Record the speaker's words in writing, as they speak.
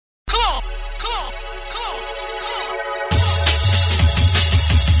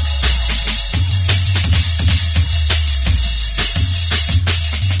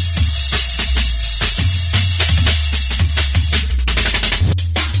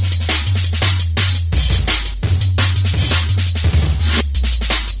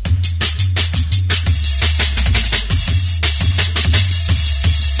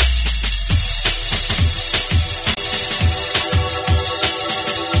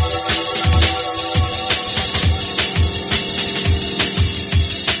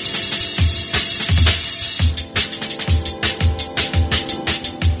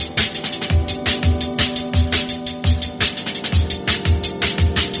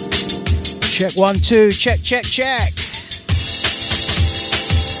Check 1 2. Check.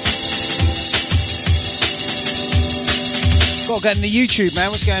 Gotta get into YouTube,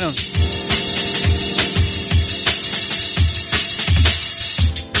 man. What's going on?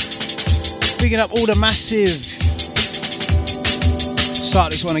 Picking up all the massive.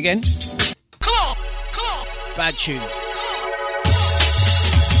 Start this one again. Come on. Bad tune.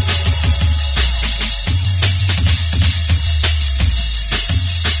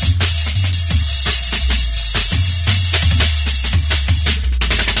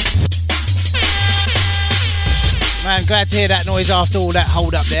 Man, glad to hear that noise after all that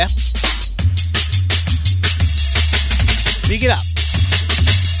hold up there. Big it up.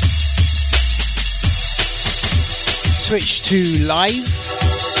 Switch to live.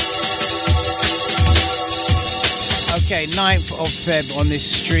 Okay, 9th of Feb on this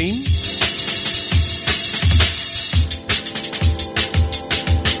stream.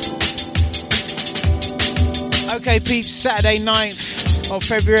 Okay, peeps, Saturday 9th of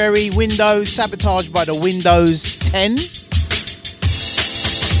February, Windows sabotaged by the Windows 10.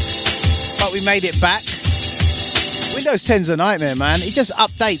 But we made it back. Windows 10's a nightmare, man. It just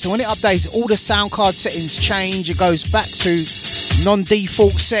updates, and when it updates, all the sound card settings change. It goes back to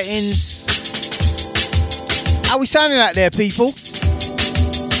non-default settings. How we sounding out there, people?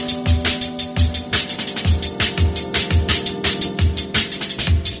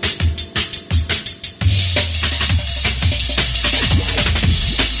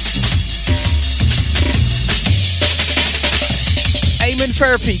 Amen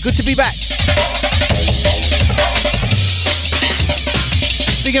Therapy, good to be back.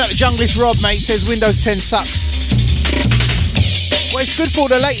 Picking up the Junglist Rob, mate, says Windows 10 sucks. Well, it's good for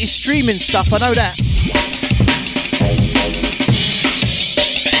the latest streaming stuff, I know that.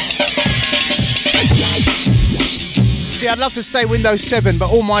 See, I'd love to stay Windows 7, but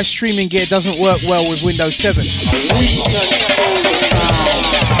all my streaming gear doesn't work well with Windows 7.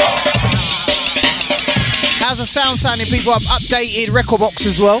 How's the sound sounding, people? I've updated Rekordbox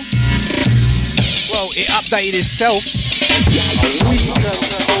as well. Well, it updated itself.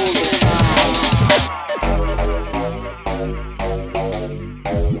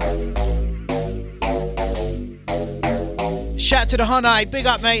 Shout to the Honai, big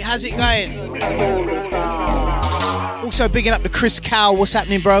up, mate. How's it going? Also bigging up the Chris Cow. What's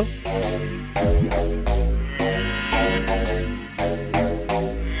happening, bro?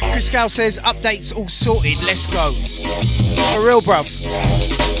 Chris Cow says updates all sorted. Let's go. For real, bruv.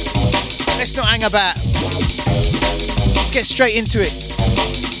 Let's not hang about. Let's get straight into it.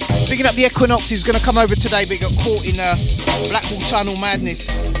 Picking up the Equinox, who's going to come over today, but he got caught in Blackwall Tunnel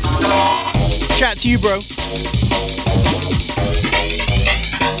madness. Shout out to you, bro.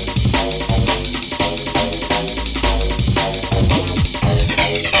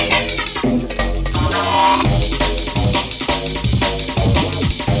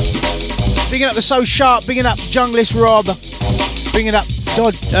 Bigging up the So Sharp, bigging up Junglist Rob, bigging up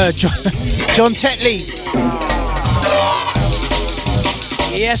John Tetley.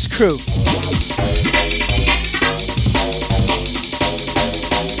 Yes, crew.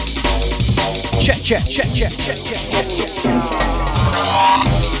 Check.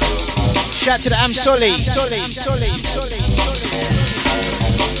 Shout to the Am Solly.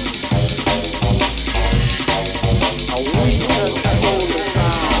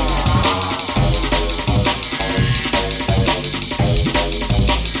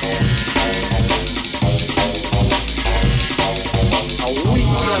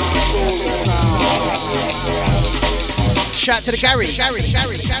 Shout to the Gary.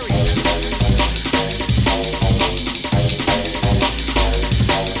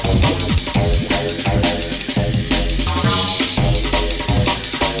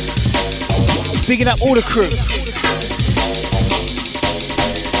 Bigging up all the crew.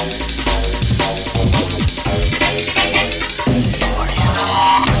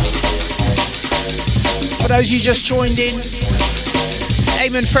 For those of you just joined in,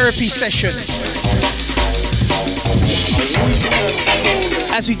 Amen Therapy session.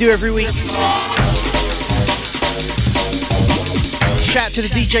 As we do every week. Shout out to the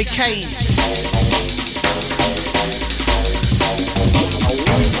DJ Kane.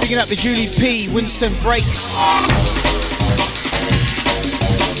 Picking up the Julie P, Winston Breaks.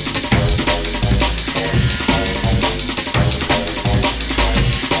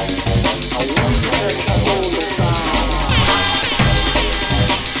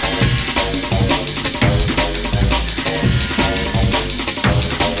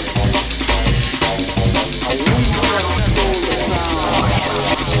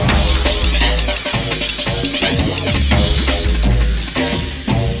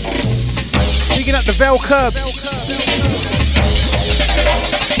 up the Vel Curb.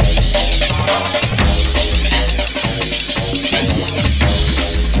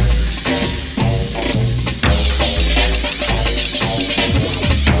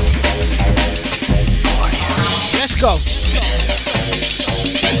 Let's go.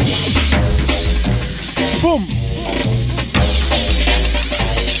 Boom.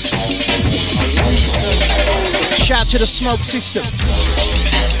 Shout to the Smoke System.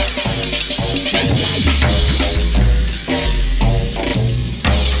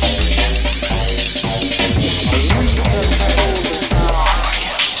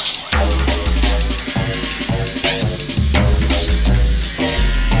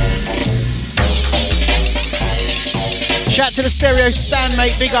 Shout to the Stereo Stan,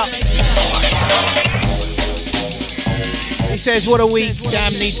 mate, big up. He says, what a week,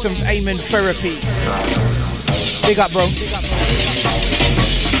 damn, need some amen therapy. Big up, bro.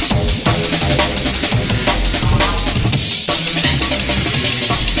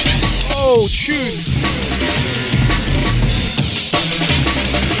 Oh, tune.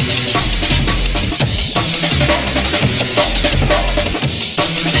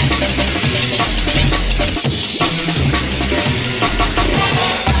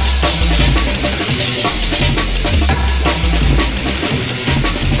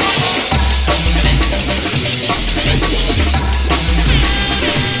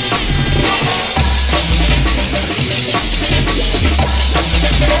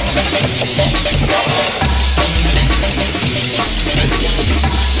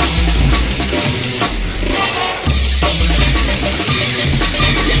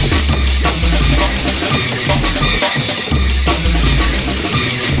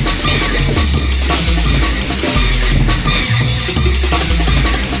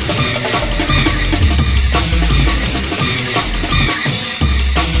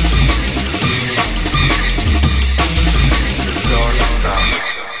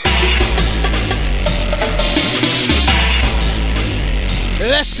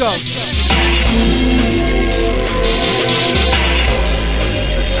 Let's go.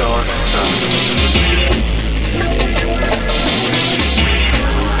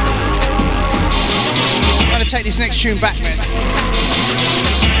 I'm gonna take this next tune back, man.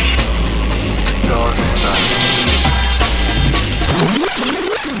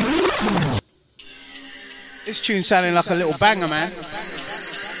 This tune's sounding like a little banger, man.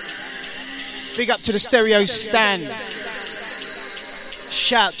 Big up to the Stereo Stand.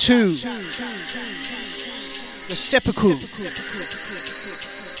 Shout to the Seppuku.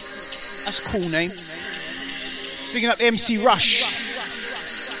 That's a cool name. Bigging up the MC Rush.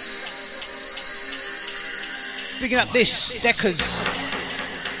 Bigging up this, Deckers.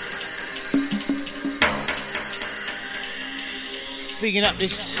 Bigging up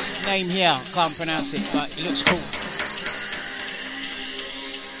this name here. Can't pronounce it, but it looks cool.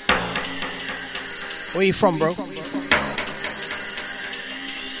 Where you from, bro?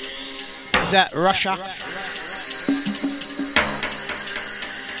 Is that Russia?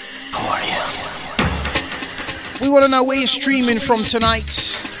 We want to know where you're streaming from tonight.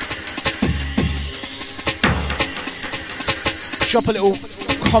 Drop a little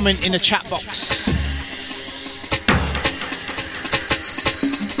comment in the chat box.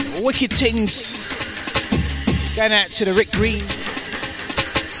 Wicked things going out to the Rick Green.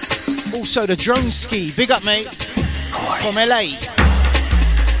 Also the Drone Ski. Big up, mate. From LA.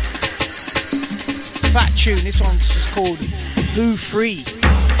 Fat tune. This one's just called Who Free.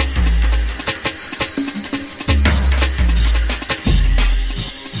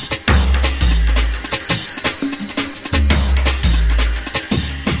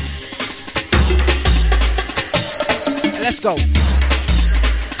 Let's go.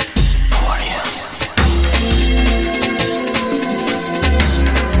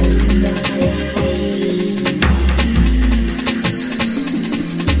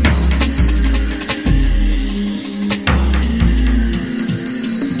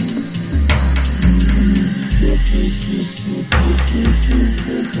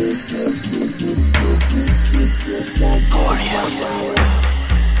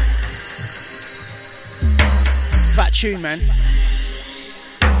 Fat tune, man.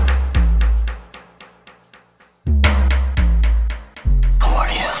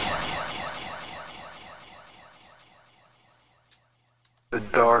 The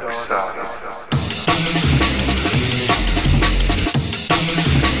dark side.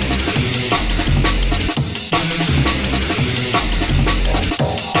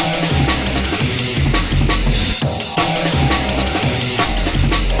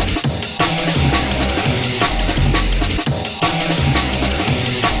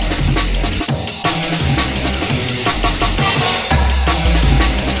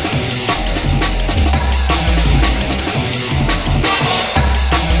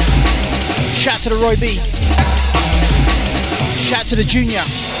 to the Roy B. Shout out to the Junior.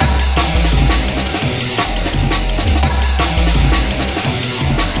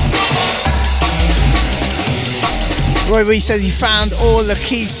 Roy B says he found all the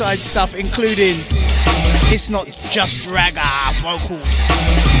Quayside stuff, including It's Not Just Ragga vocals.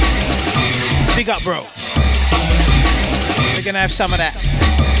 Big up, bro. We're gonna have some of that.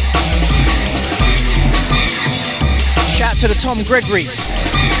 Shout out to the Tom Gregory.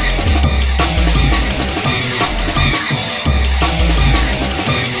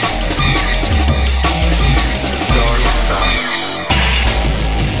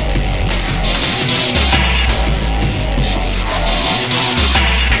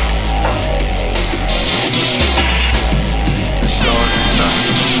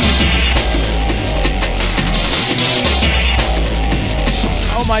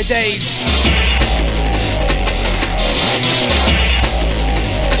 My days.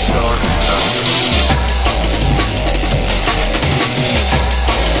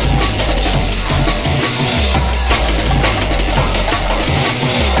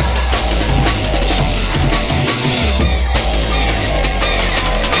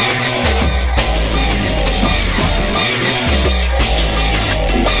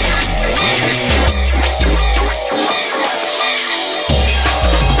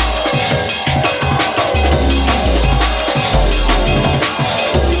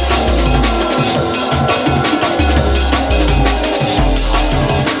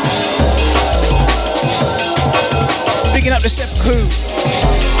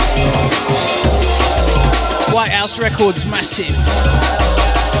 White House Records, massive.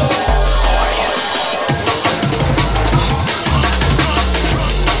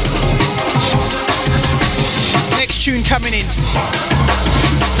 Next tune coming in.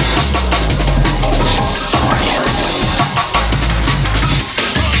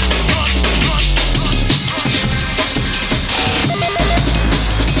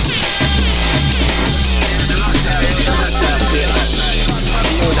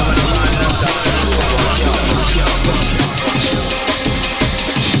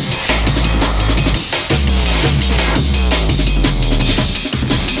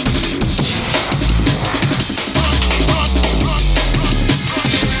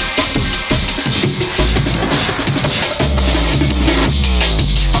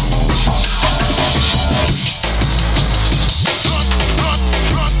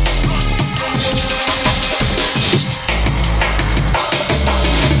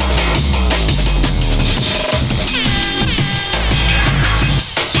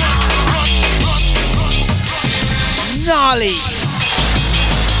 Gnarly.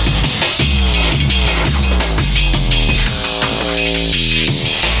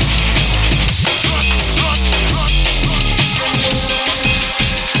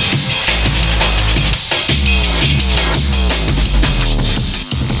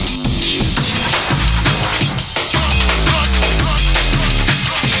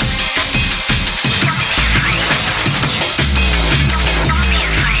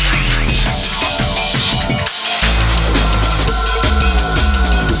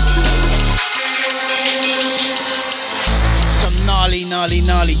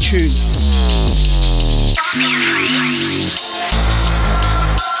 Gnarly tune.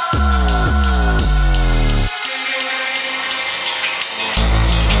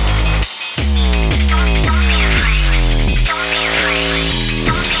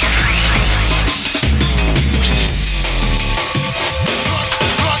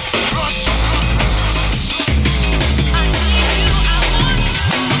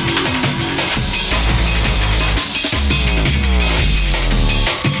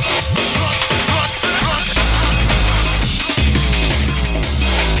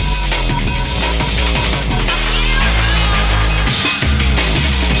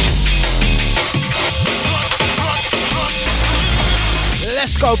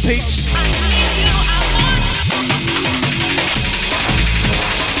 Go, peeps.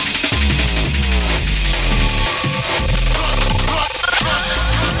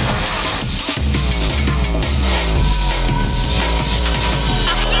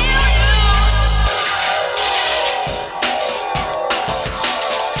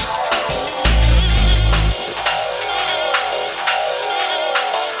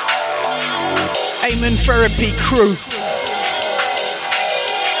 Amen Therapy crew.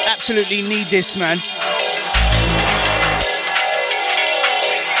 Absolutely need this, man.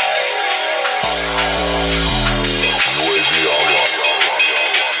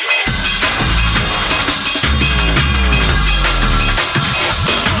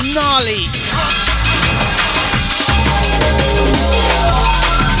 Gnarly.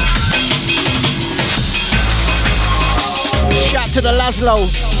 Laszlo.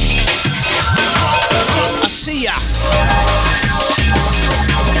 I see ya.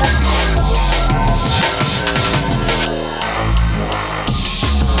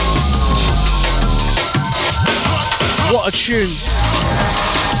 What a tune.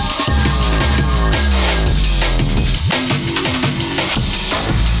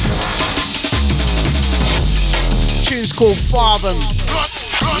 Tune's called Farben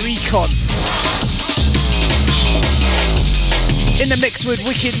Recon. In the mix with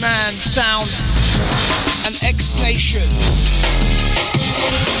Wicked Man Sound and X Nation.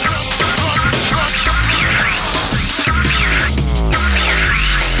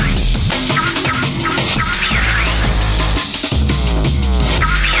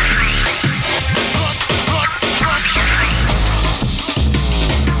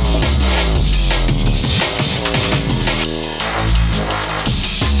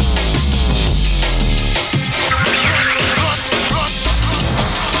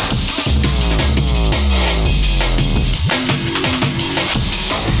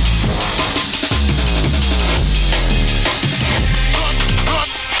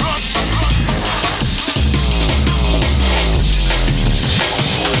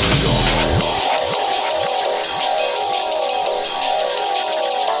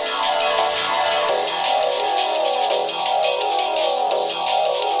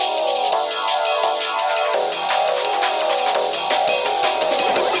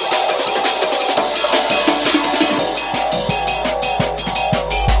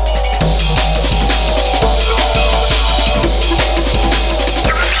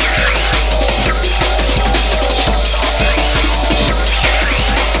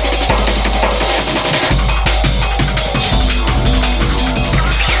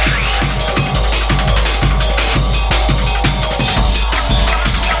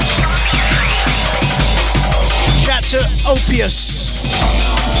 Opius.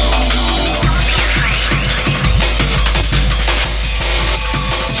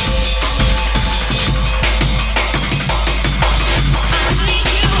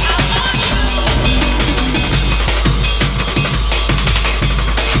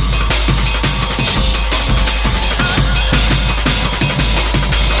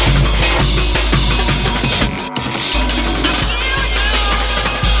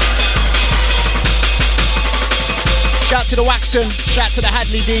 Shout to the Waxon, shout to the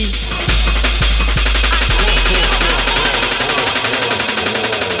Hadley D.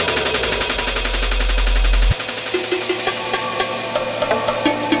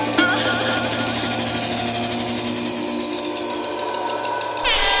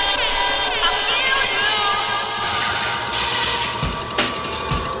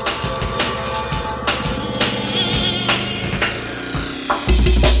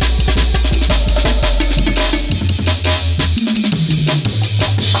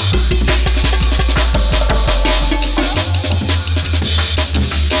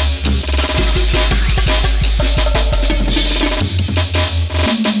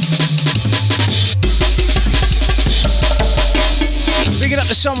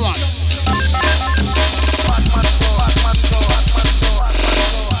 Someone.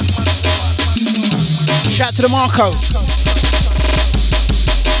 Shout to the Marco.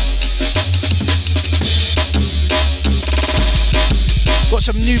 Got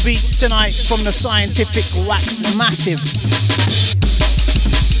some new beats tonight from the Scientific Wax Massive.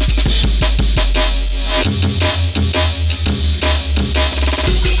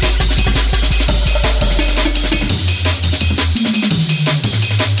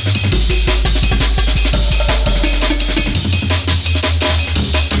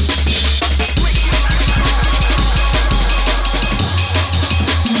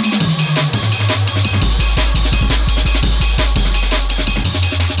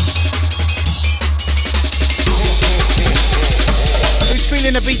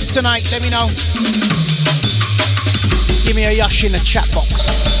 The beats tonight, let me know. Give me a yush in the chat box.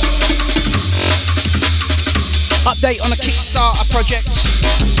 Update on the Kickstarter project.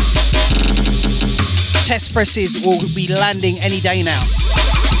 Test presses will be landing any day now.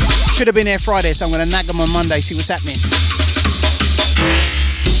 Should have been here Friday, so I'm going to nag them on Monday, see what's happening.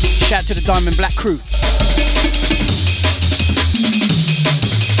 Shout to the Diamond Black crew.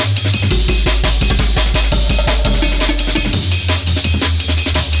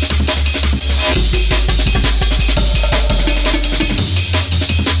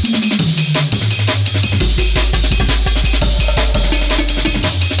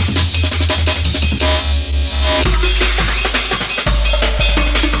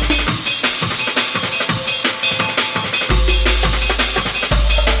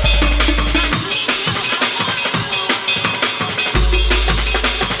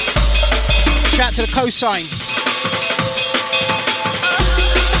 Shout to the cosign.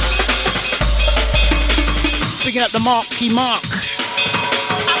 Picking up the Marky Mark.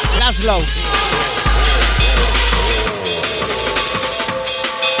 Laszlo.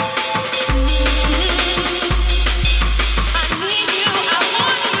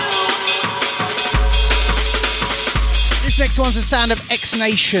 This next one's the sound of X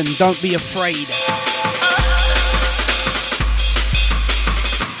Nation. Don't be afraid.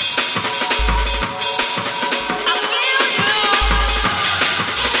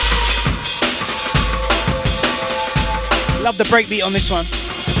 Love the breakbeat on this one.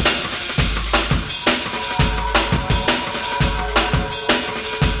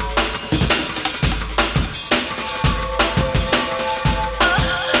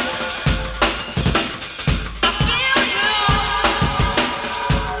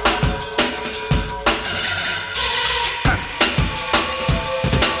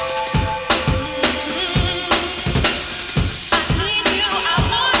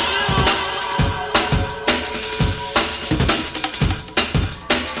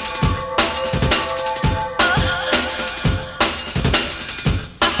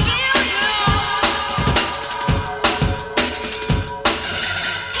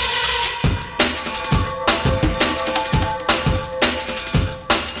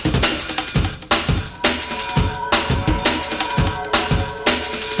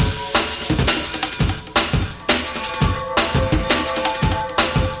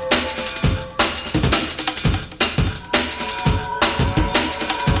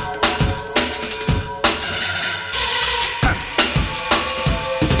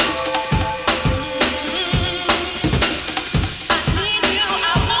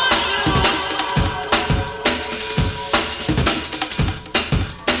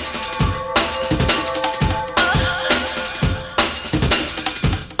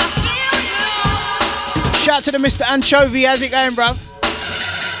 Shout to the Mr. Anchovy, how's it going, bruv?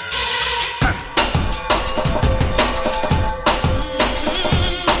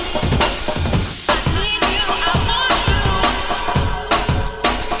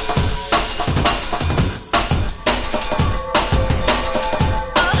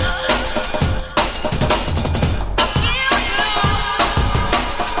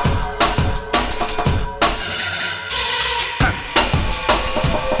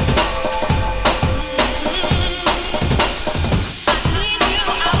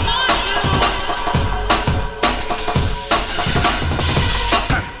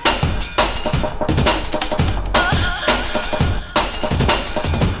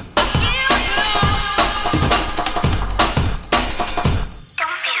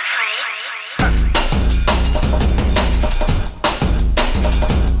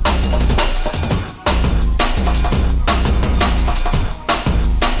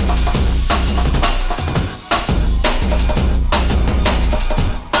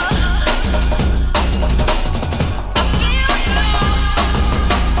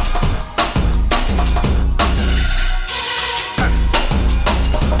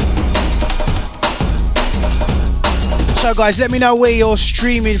 So guys, let me know where you're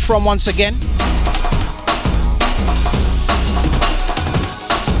streaming from once again.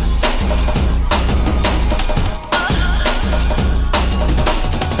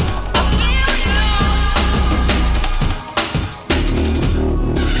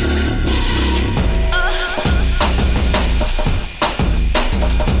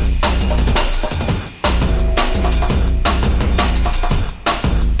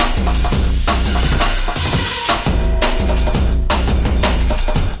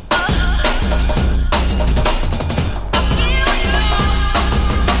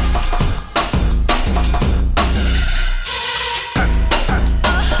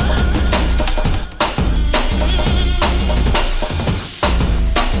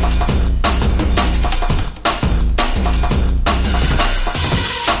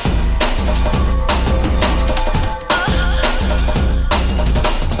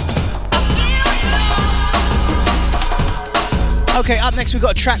 Okay, up next we've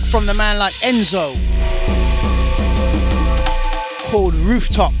got a track from the man like Enzo called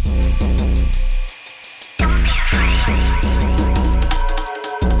Rooftop.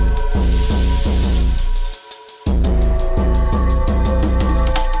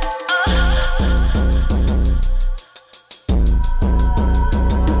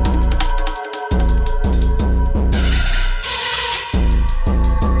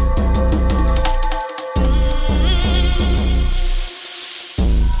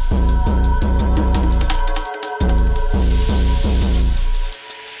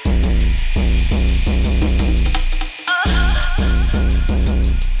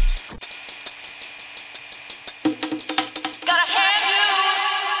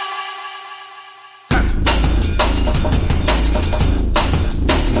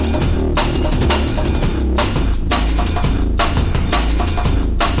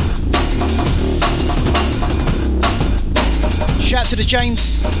 to the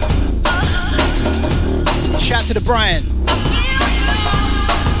James. Shout to the Brian.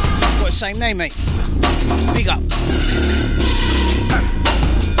 Got the same name, mate. Big up.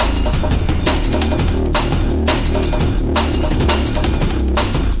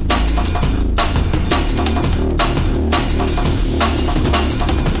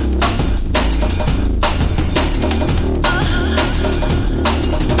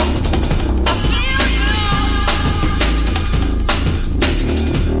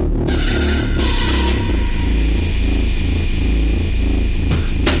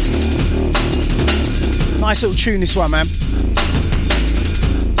 Nice little tune, this one, man.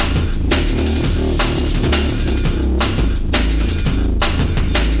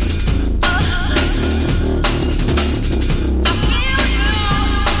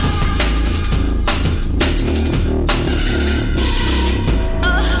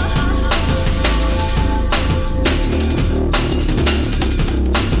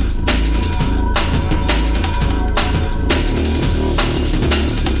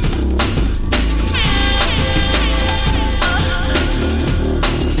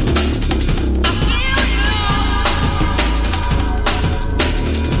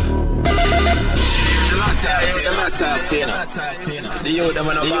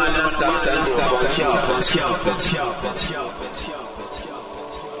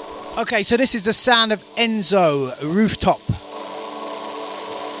 Okay, so this is the sound of Enzo, Rooftop.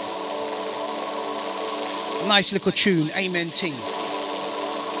 Nice little tune, amen ting.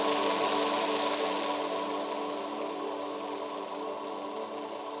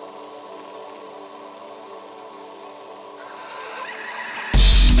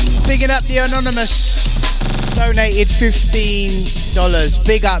 Bigging up the Anonymous. Donated $15.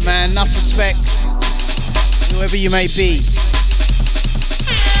 Big up, man. Enough respect. Whoever you may be.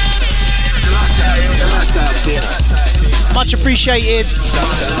 Much appreciated.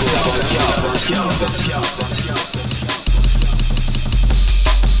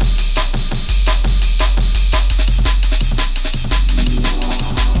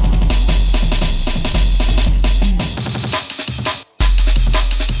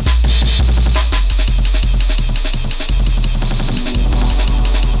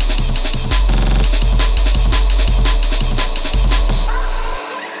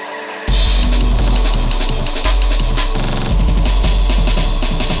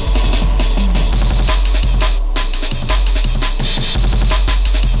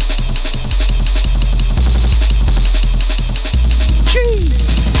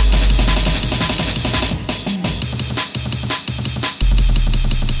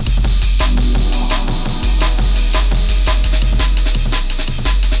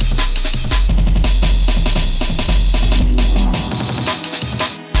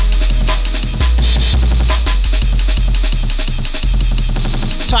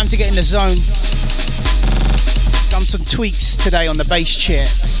 To get in the zone. Done some tweaks today on the bass chair.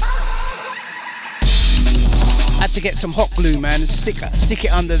 Had to get some hot glue, man, and stick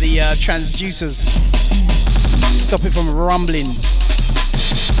it under the transducers. Stop it from rumbling.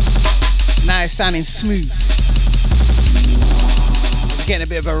 Now it's sounding smooth. It's getting a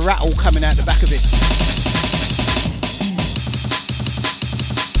bit of a rattle coming out the back of it.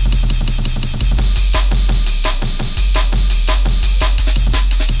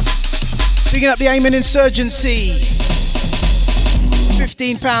 Picking up the Amen Insurgency.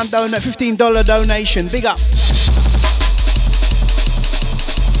 $15 donation. Big up.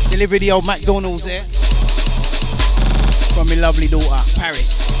 Delivery the old McDonald's there. From my lovely daughter,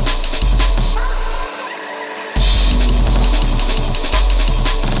 Paris.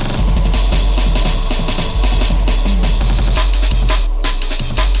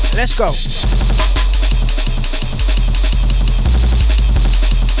 Let's go.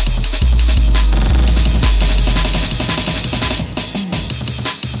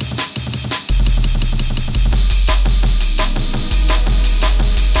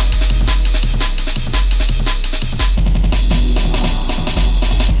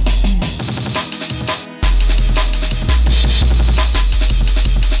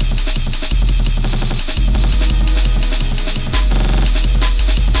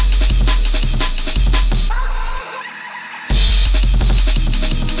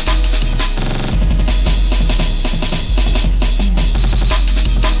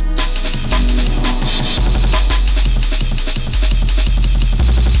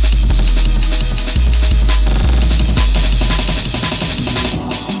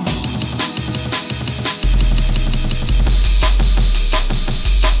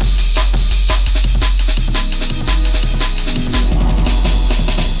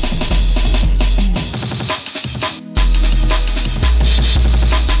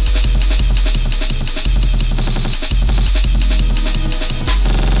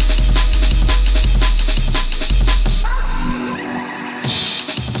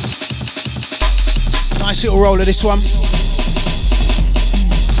 Nice little roller, this one.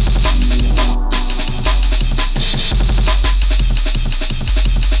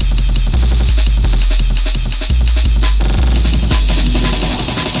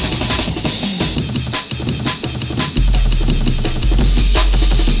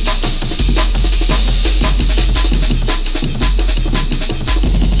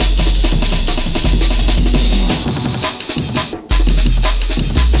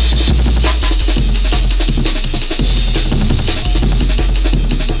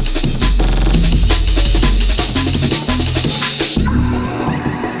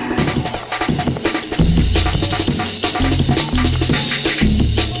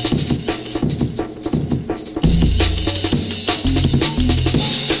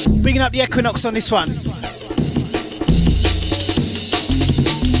 Up the Equinox on this one.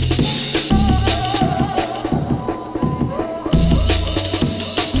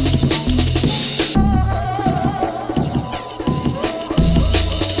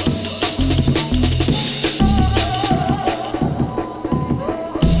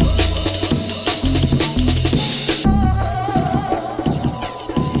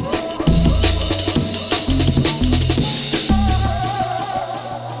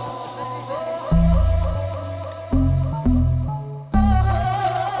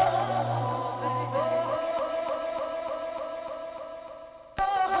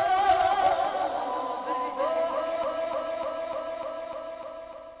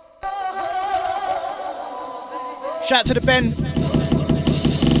 Shout out to the Ben.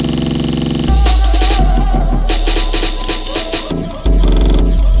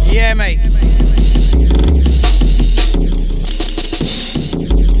 Yeah, mate.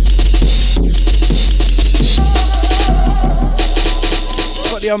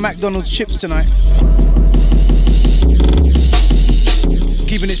 Got the old McDonald's chips tonight.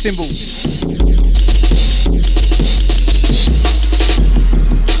 Keeping it simple.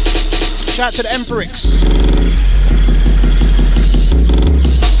 Shout out to the Emperix.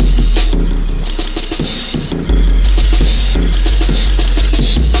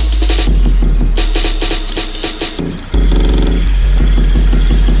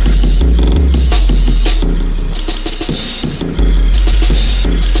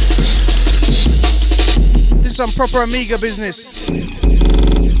 Some proper Amiga business.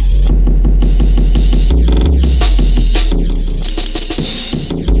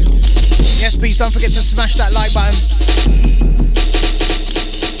 Yes, please don't forget to smash that like button.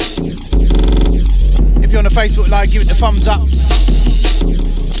 If you're on the Facebook Live, give it the thumbs up.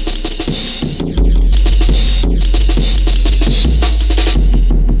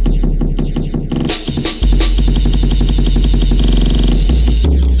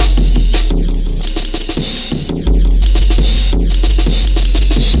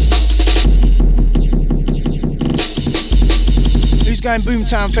 Going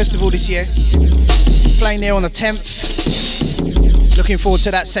Boomtown Festival this year, playing there on the 10th. Looking forward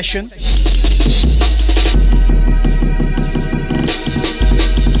to that session.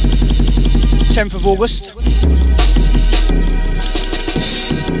 10th of August.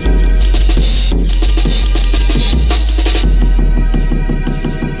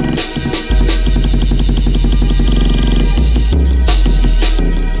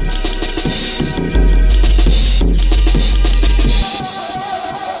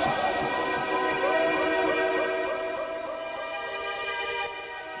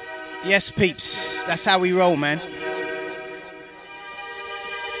 Yes, peeps, that's how we roll, man.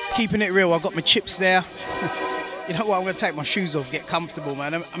 Keeping it real, I've got my chips there. You know what, I'm going to take my shoes off, get comfortable,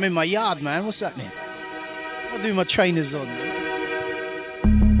 man. I'm in my yard, man, what's happening? I'll do my trainers on.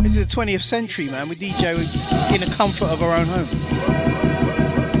 This is the 20th century, man. We DJ in the comfort of our own home.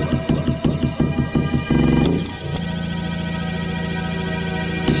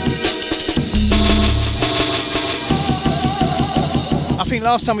 I think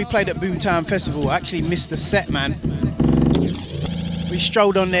last time we played at Boomtown Festival, I actually missed the set, man. We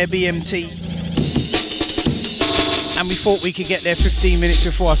strolled on their BMT and we thought we could get there 15 minutes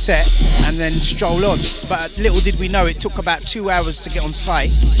before our set and then stroll on. But little did we know it took about 2 hours to get on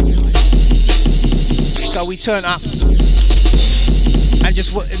site. So we turned up and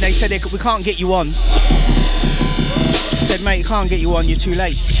they said we can't get you on. I said, mate, you can't get you on, you're too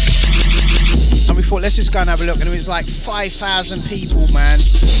late. And we thought, let's just go and have a look. And it was like 5,000 people, man.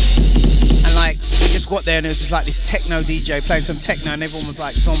 And like, we just got there and it was just like this techno DJ playing some techno and everyone was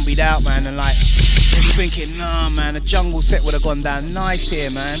like zombied out, man. And like, I was thinking, nah, man, a jungle set would have gone down nice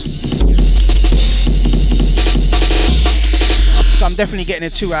here, man. So I'm definitely getting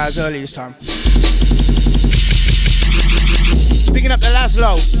it 2 hours early this time. Picking up the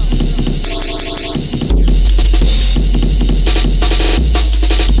Laszlo.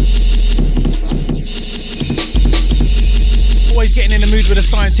 mood with the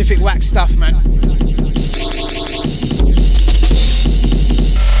scientific whack stuff, man.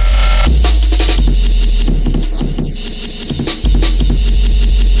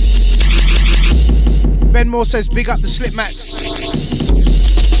 Ben Moore says, big up the slip mats.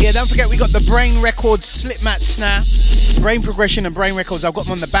 Yeah, don't forget we got the Brain Records slip mats now. Brain Progression and Brain Records. I've got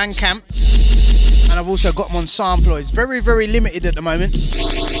them on the Bandcamp. And I've also got them on Sampler. It's very, very limited at the moment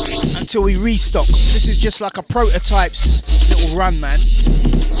until we restock. This is just like a prototype's little run, man.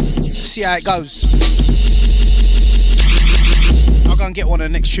 Let's see how it goes. I'll go and get one of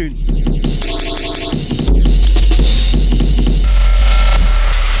the next tune.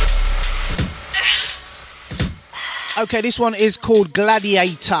 Okay, this one is called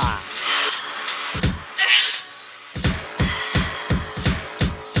Gladiator.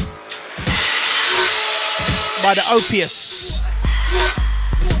 By the Opius.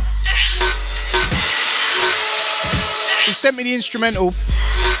 He sent me the instrumental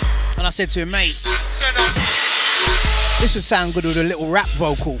and I said to him, mate, this would sound good with a little rap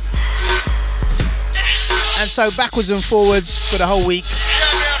vocal. And so backwards and forwards for the whole week,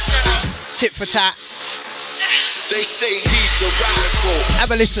 tit for tat. They say he's a radical.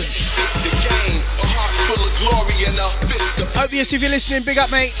 Have a listen. The game, a heart full of glory and a fist of Opius, if you're listening, big up,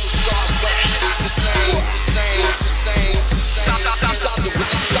 mate. scars, but it's the same.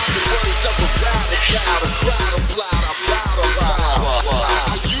 These are the words of a crowd applaud. Are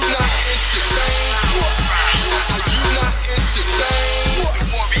you not entertained? Are you not entertained?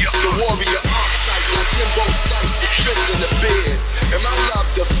 The warrior archetype like Kimbo Slice is spit in the bed. And my love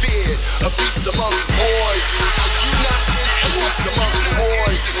the fear, a beast amongst boys. Are you not entertained amongst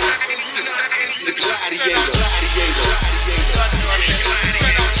boys? The gladiator.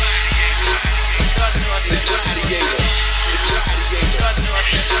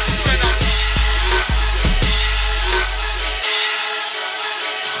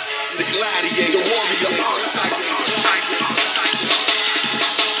 The gladiator, the warrior archetype.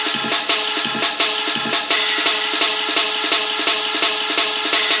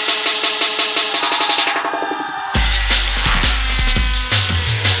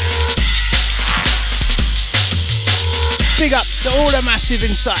 Big up the all the massive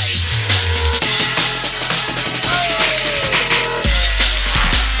inside.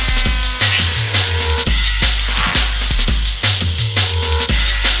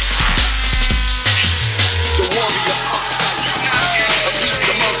 The warrior archetype, a beast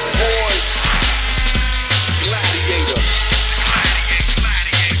amongst boys. Gladiator.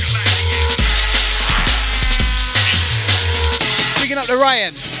 Picking up the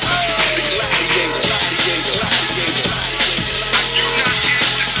Ryan. The gladiator.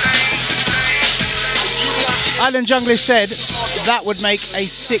 Island Junglist said that would make a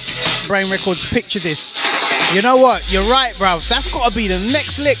sick Brain Records picture disc. You know what? You're right, bruv. That's got to be the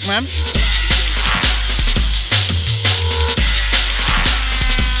next lick, man.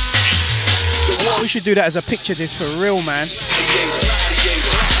 We should do that as a picture disc for real, man.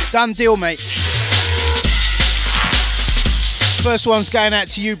 Done deal, mate. First one's going out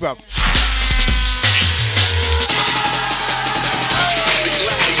to you, bruv.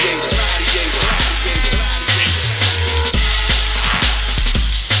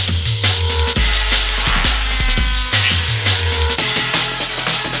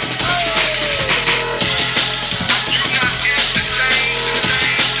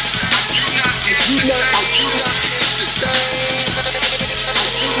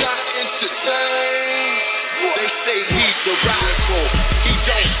 They say he's a radical. He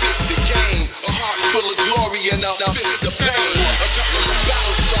don't fit the game. A heart full of glory and a fist of pain. A couple of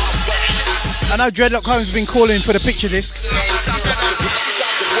battle scars, but I know Dreadlock Holmes has been calling for the picture disc. the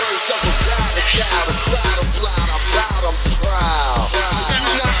words of a crowd about I'm proud. Are you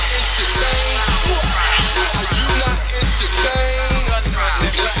not entertained? Are you not entertained? The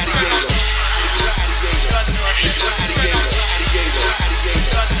gladiator. The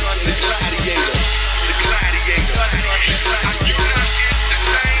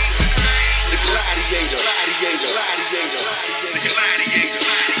gladiator. The gladiator.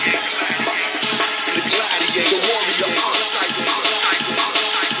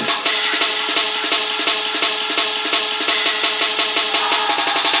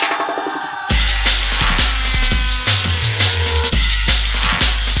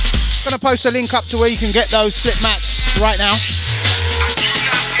 Gonna post a link up to where you can get those slip mats right now.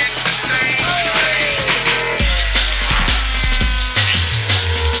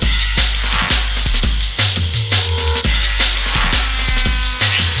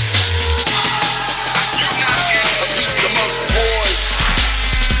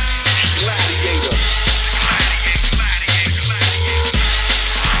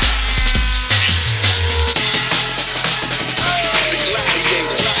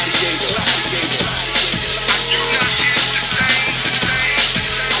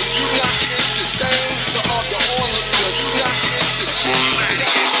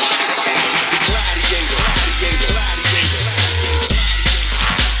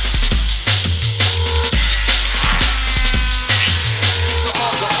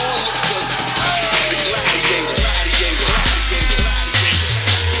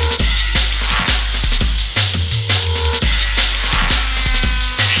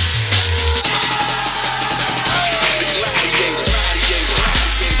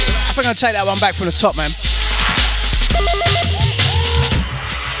 gonna take that one back from the top, man.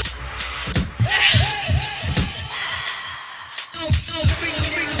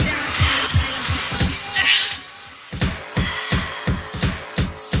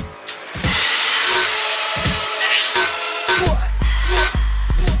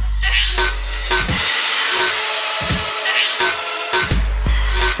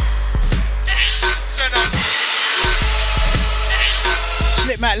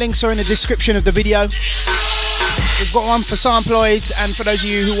 Slipmat links are in the description of the video. We've got one for Samploids, and for those of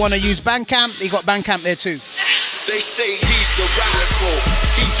you who want to use Bandcamp, you've got Bandcamp there too. They say he's a radical,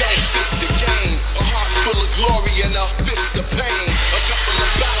 he don't fit the game. A heart full of glory and a fist of pain. A couple of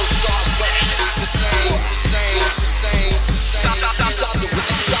battle scars, but it's the same. These are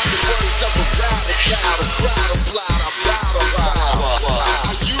the words of a radical, a crowd of loud,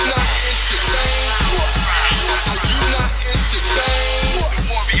 Are you not entertained? Are you not entertained?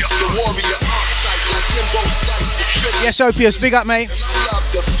 The warrior archetype like Kimbo Slice. Yes, Opius, big up, mate. I love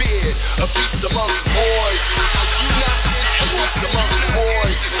the fear, a beast amongst boys. Are you not a beast amongst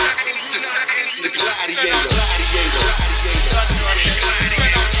boys? The gladiator.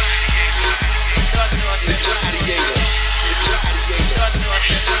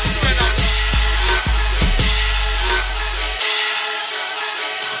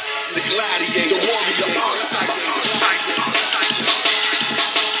 The gladiator, warrior archetype.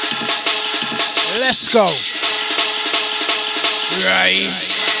 Let's go. Right.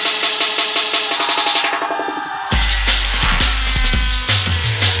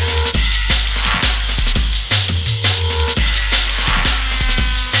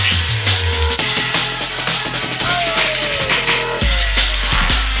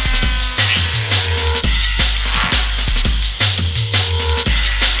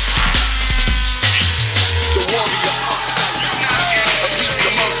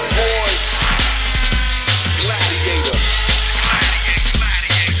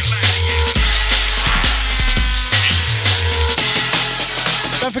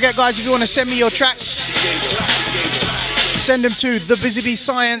 Don't forget, guys, if you want to send me your tracks, send them to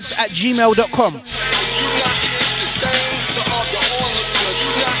thebusybscience@gmail.com.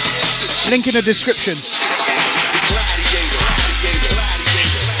 Link in the description.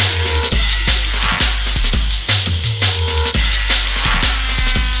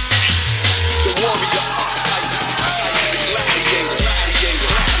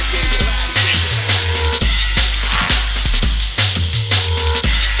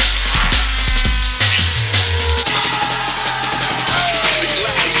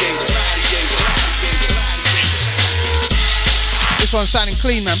 This one's sounding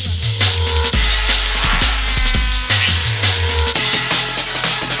clean, man.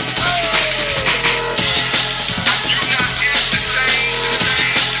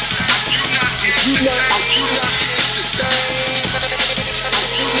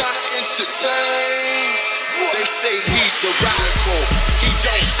 They say he's a radical, he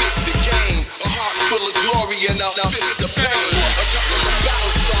don't fit the game. A heart full of glory and a fist of pain. A couple of battle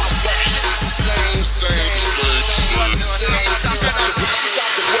scars, but it's the same. Inside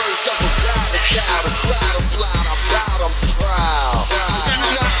the words of a radical, a crowd of loud, I'm proud. Are you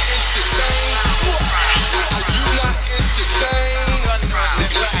not entertained? Are you not entertained? The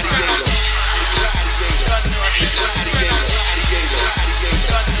gladiator.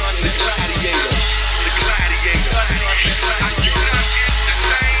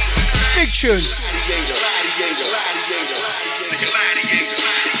 Big tune.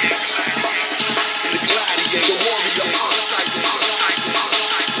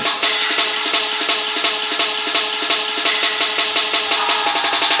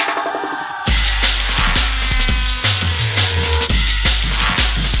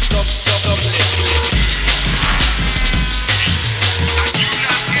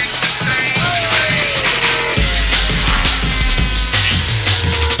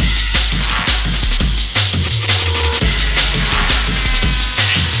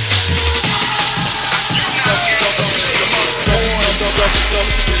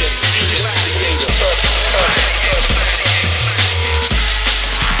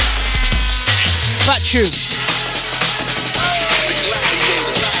 Fat tune.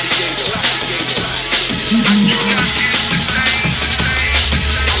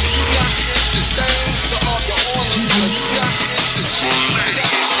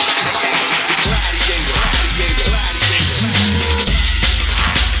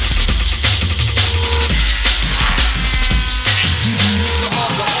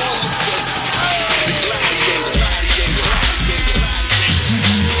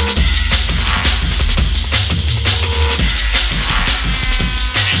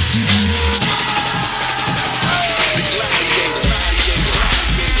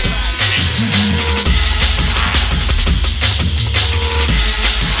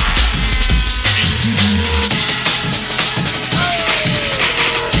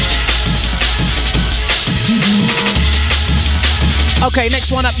 Okay,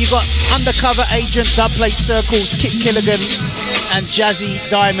 next one up, you got Undercover Agent, Dubplate Circles, Kit Killigan, and Jazzy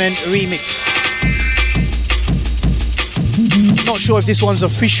Diamond remix. Not sure if this one's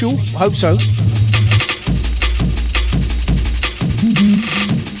official. I hope so.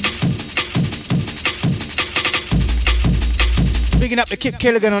 Bigging up the Kit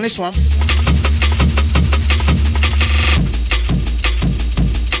Killigan on this one.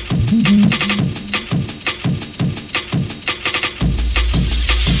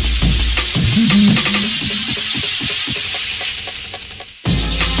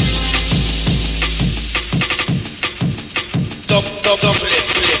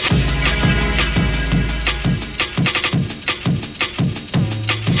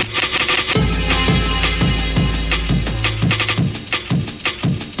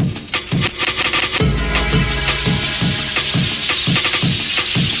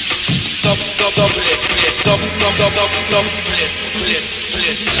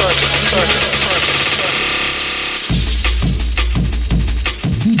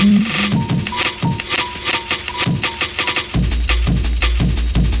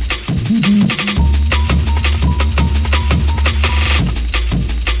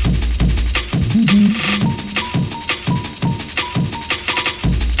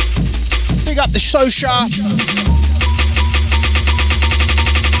 Big up the So Sharp.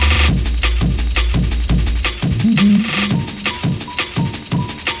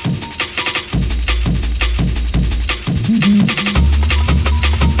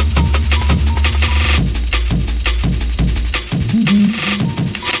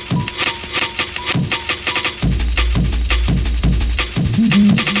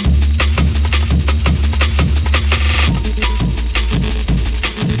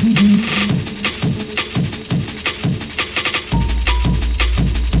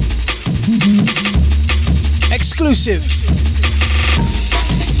 Exclusive.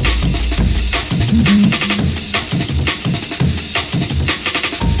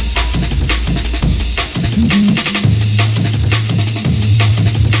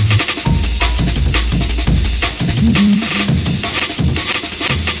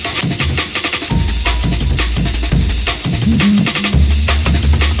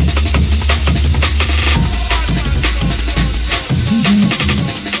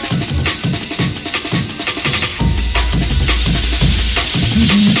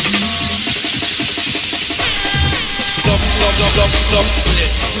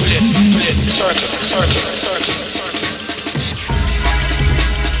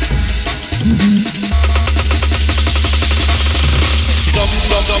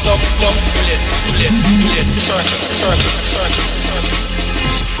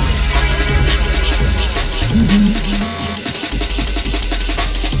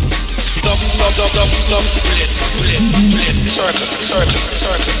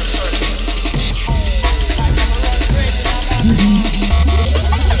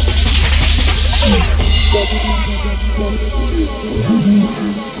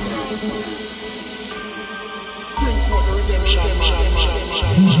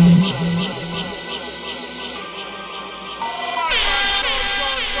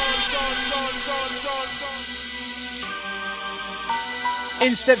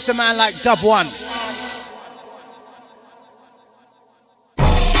 In steps a man like Dub One.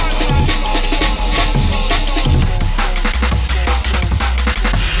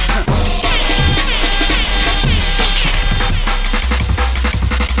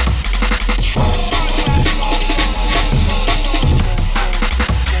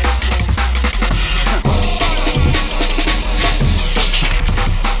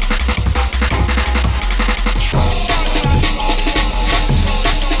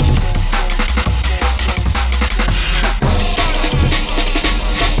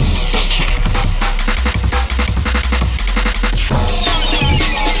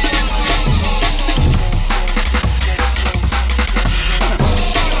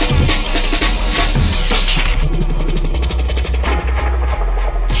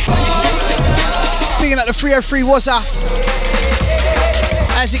 At the 303 Wazza.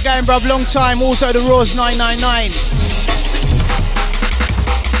 How's it going, bruv? Long time. Also the Raws 999.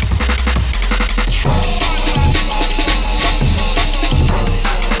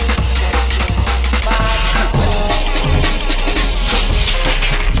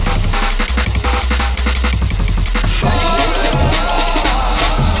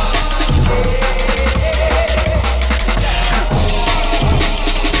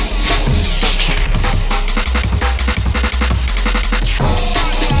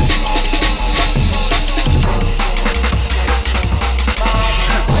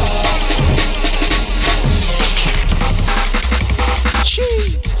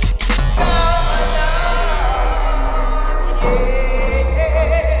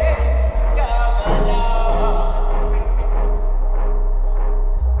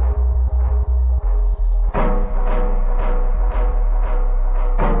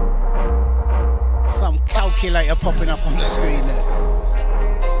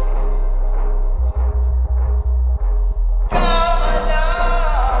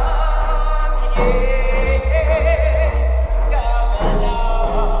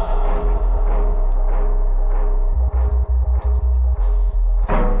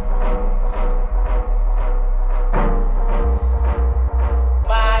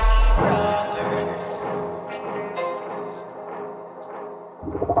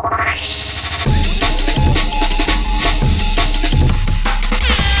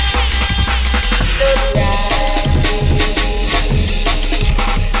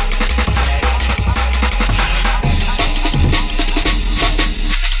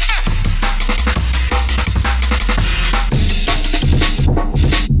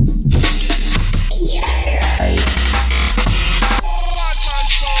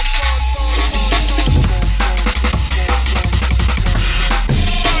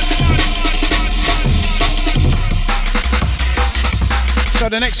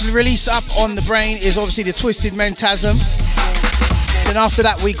 the next release up on the brain is obviously the Twisted Mentasm. Then after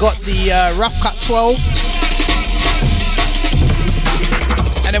that we got the Rough Cut 12.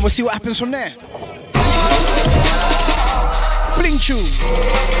 And then we'll see what happens from there. Fling tune.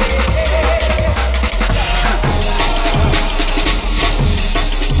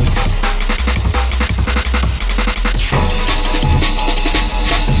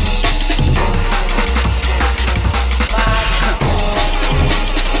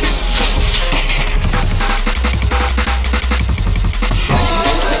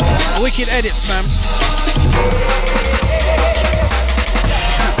 Wicked edits, man.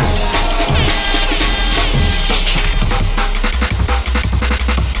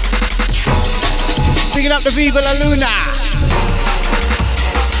 Picking up the Viva La Luna.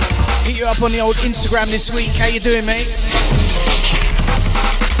 Hit you up on the old Instagram this week. How you doing, mate?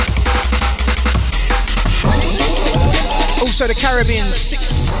 Also the Caribbean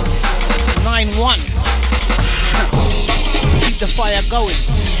 691. Keep the fire going.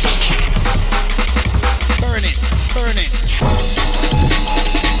 Burn it, burn it.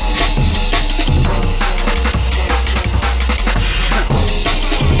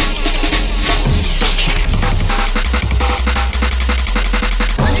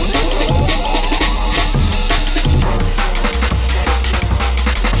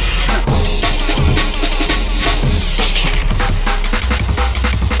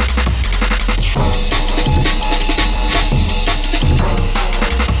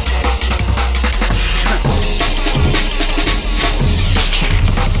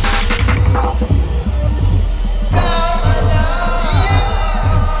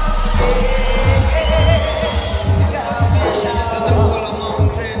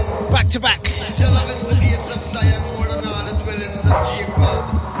 To back. Jealous the gates of Zion more than all the dwellings of Jacob.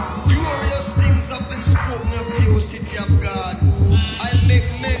 Glorious things have been spoken of you, city of God. I'll make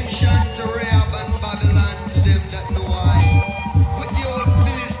mention to Rahab and Babylon to them that know I. With the old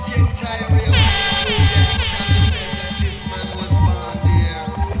Philistine Tyre, shall be said that this man was born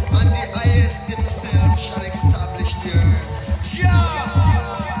there, and the highest himself shall establish the earth. Jah!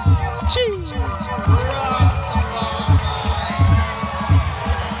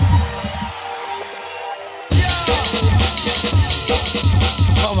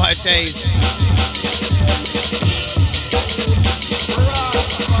 Oh my days.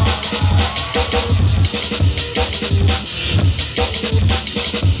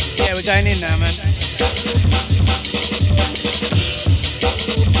 Yeah, we're going in now, man.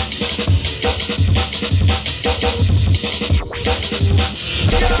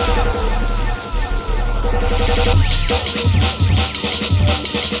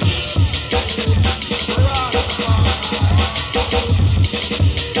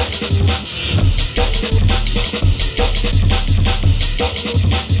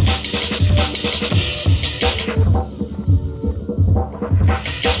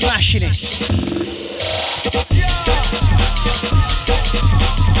 Smashing it.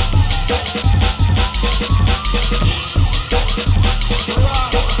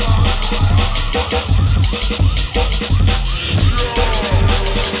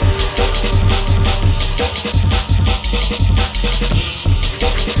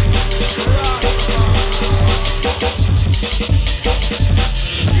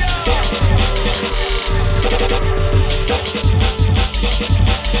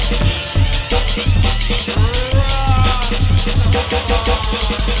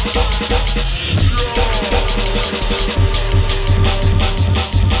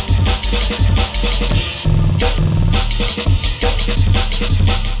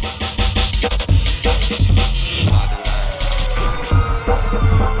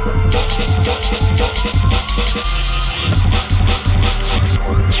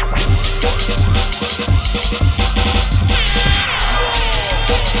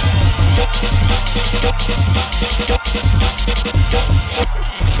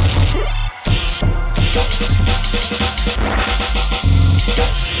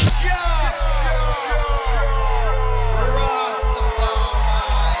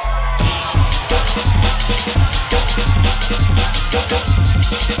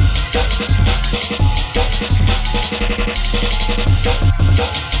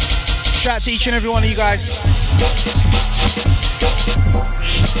 Shout out to each and every one of you guys.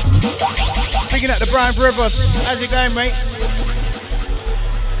 Picking up the Brian Rivers. How's it going, mate?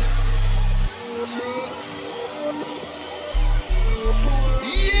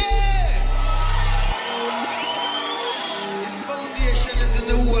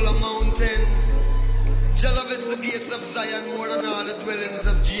 Gates of Zion more than all the dwellings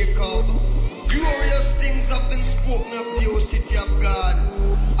of Jacob. Glorious things have been spoken of you, city of God.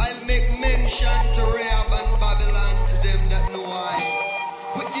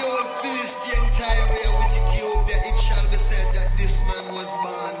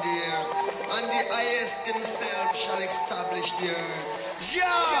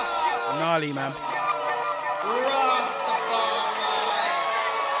 Gnarly, man.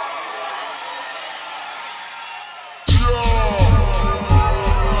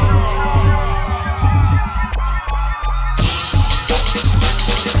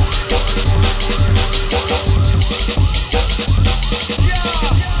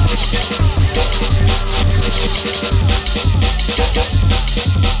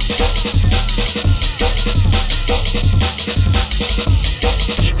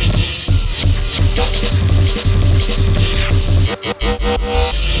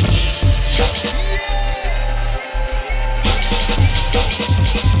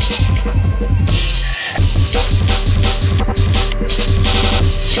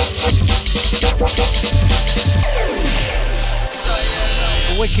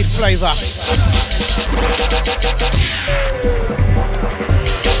 Wicked flavour.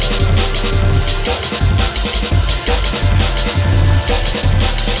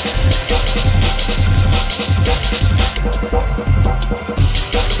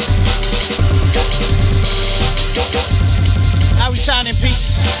 How we sounding,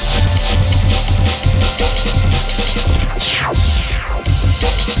 peeps?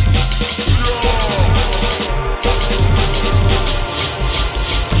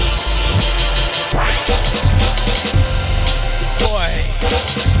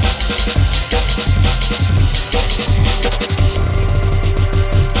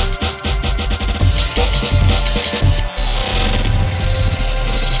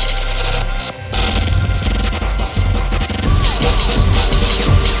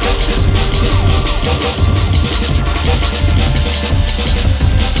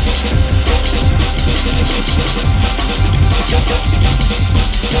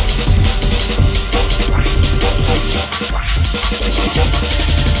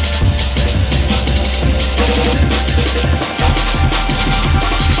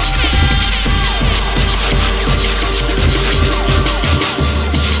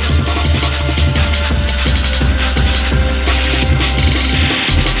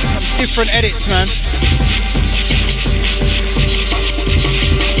 Different edits, man.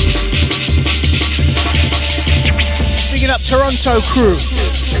 Bigging up Toronto crew.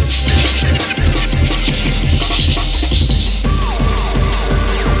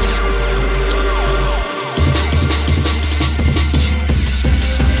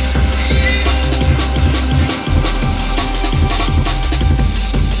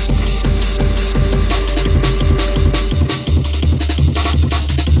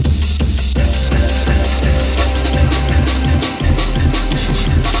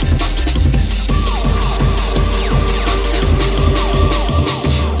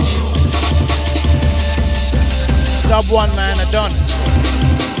 Dub one, man, I done.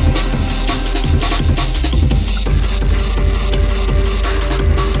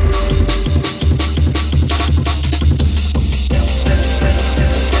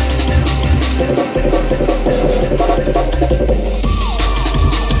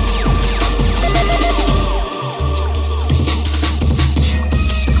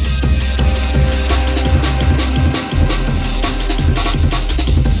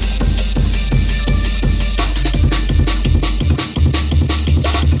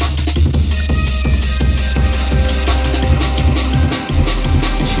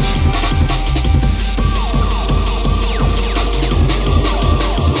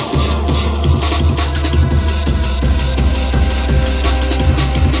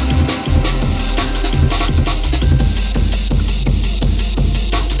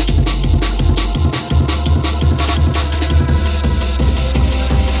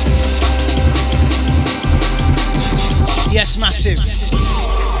 Yes, massive.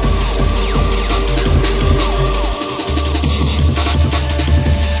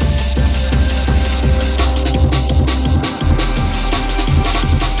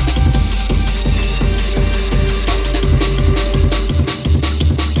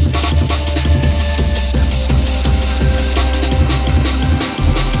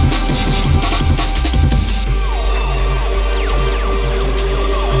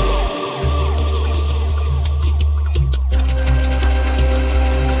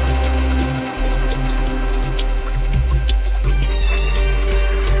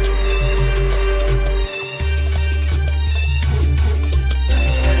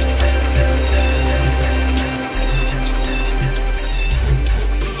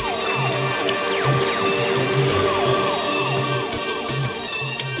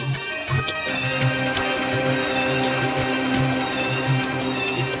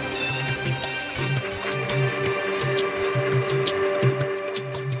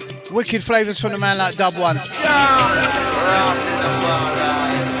 Wicked flavours from the man like Dub One. Rastafari.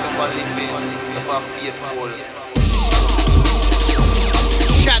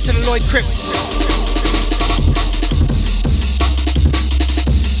 Shout to the Lloyd Crypt.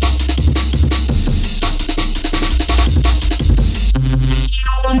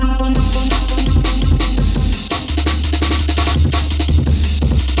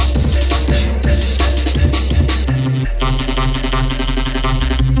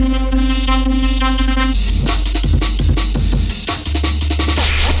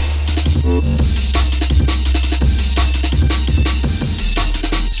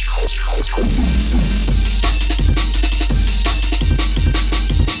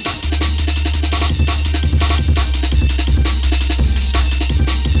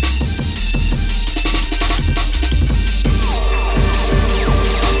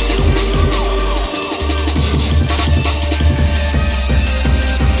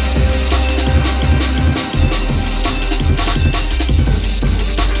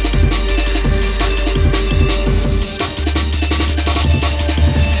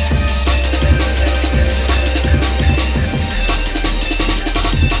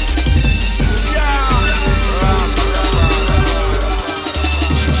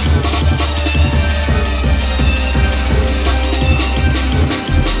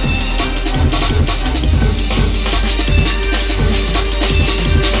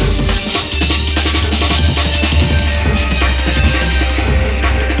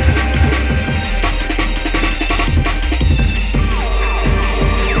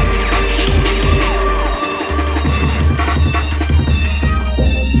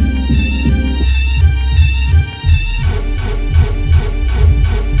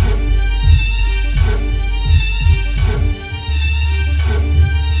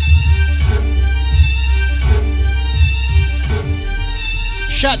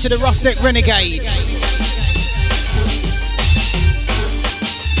 Shout to the Rough Neck Renegade.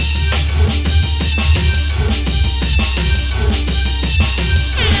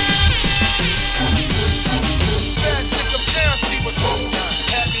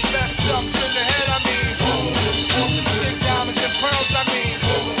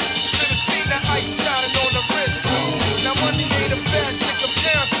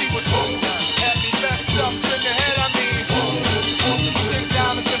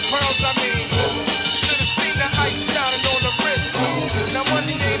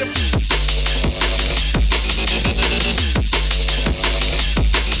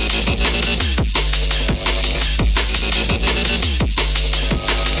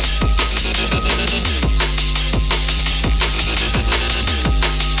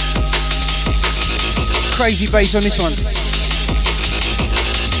 Crazy bass on this one.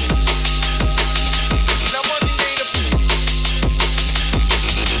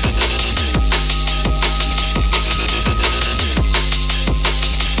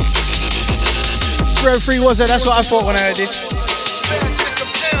 Throw free was it? That's what I thought when I heard this.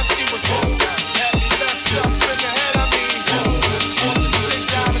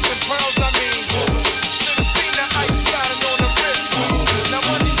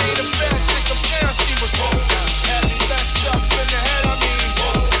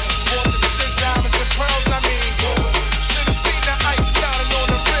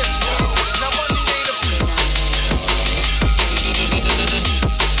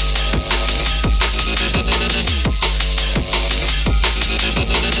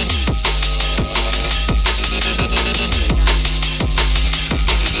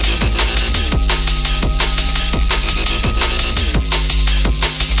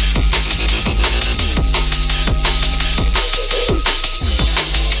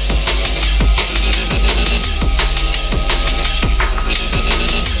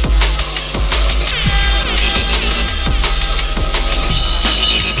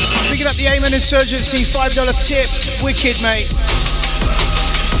 Insurgency, $5 tip, wicked mate.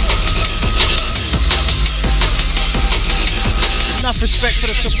 Enough respect for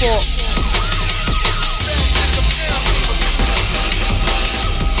the support.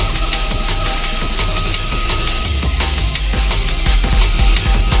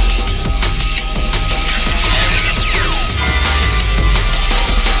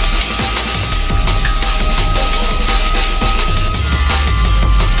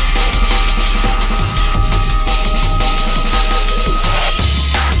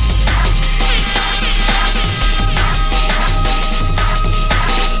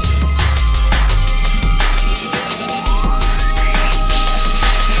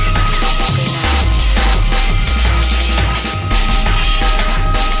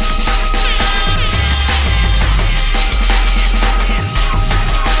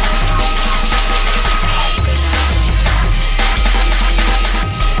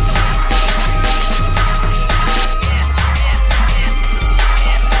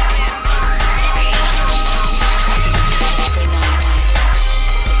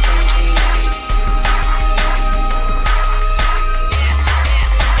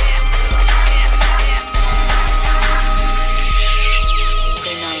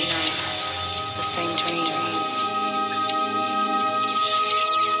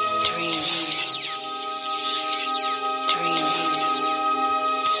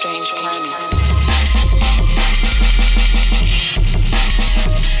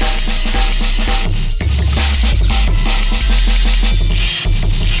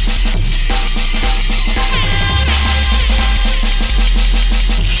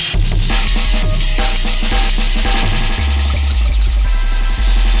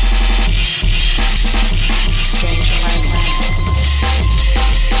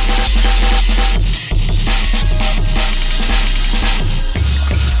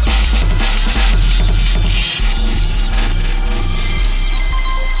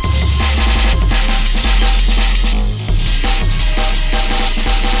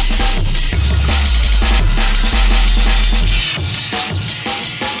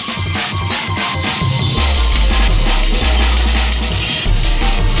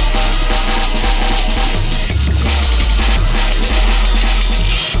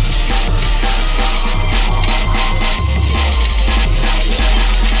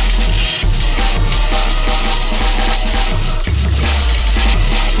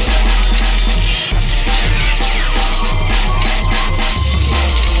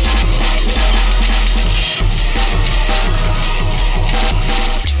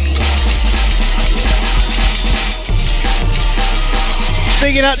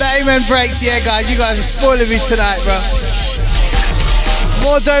 Bigging up the Amen Breaks. Yeah, guys, you guys are spoiling me tonight, bro.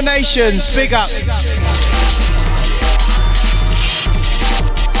 More donations. Big up.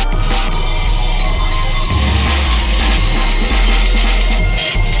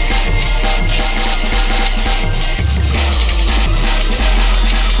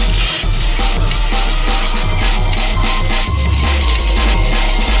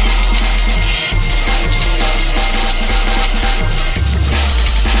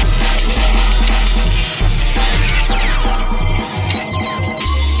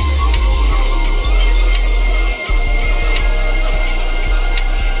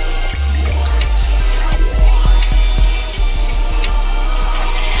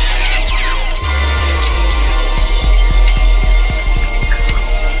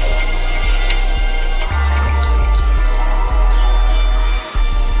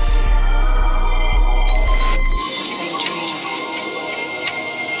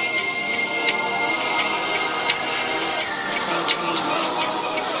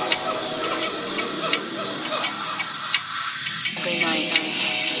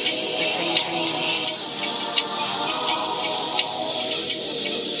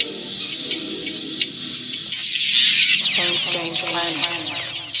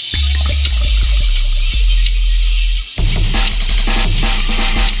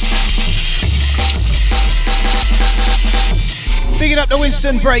 Bigging up the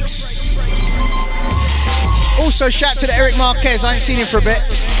Winston Breaks. Also, shout to the Eric Marquez. I ain't seen him for a bit.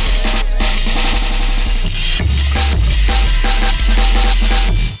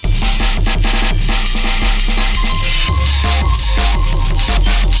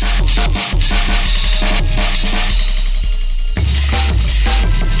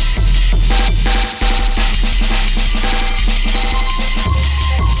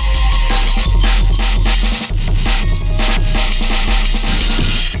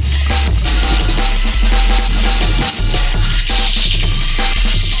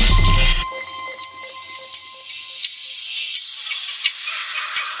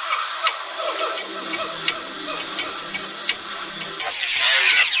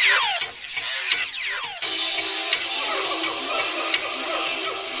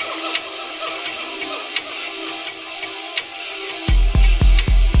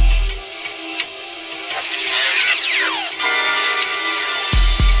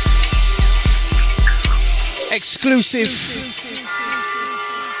 Exclusive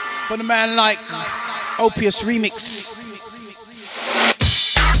for the man like Opius Remix.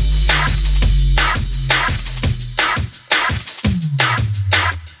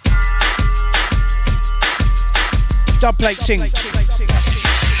 Dubplate ting.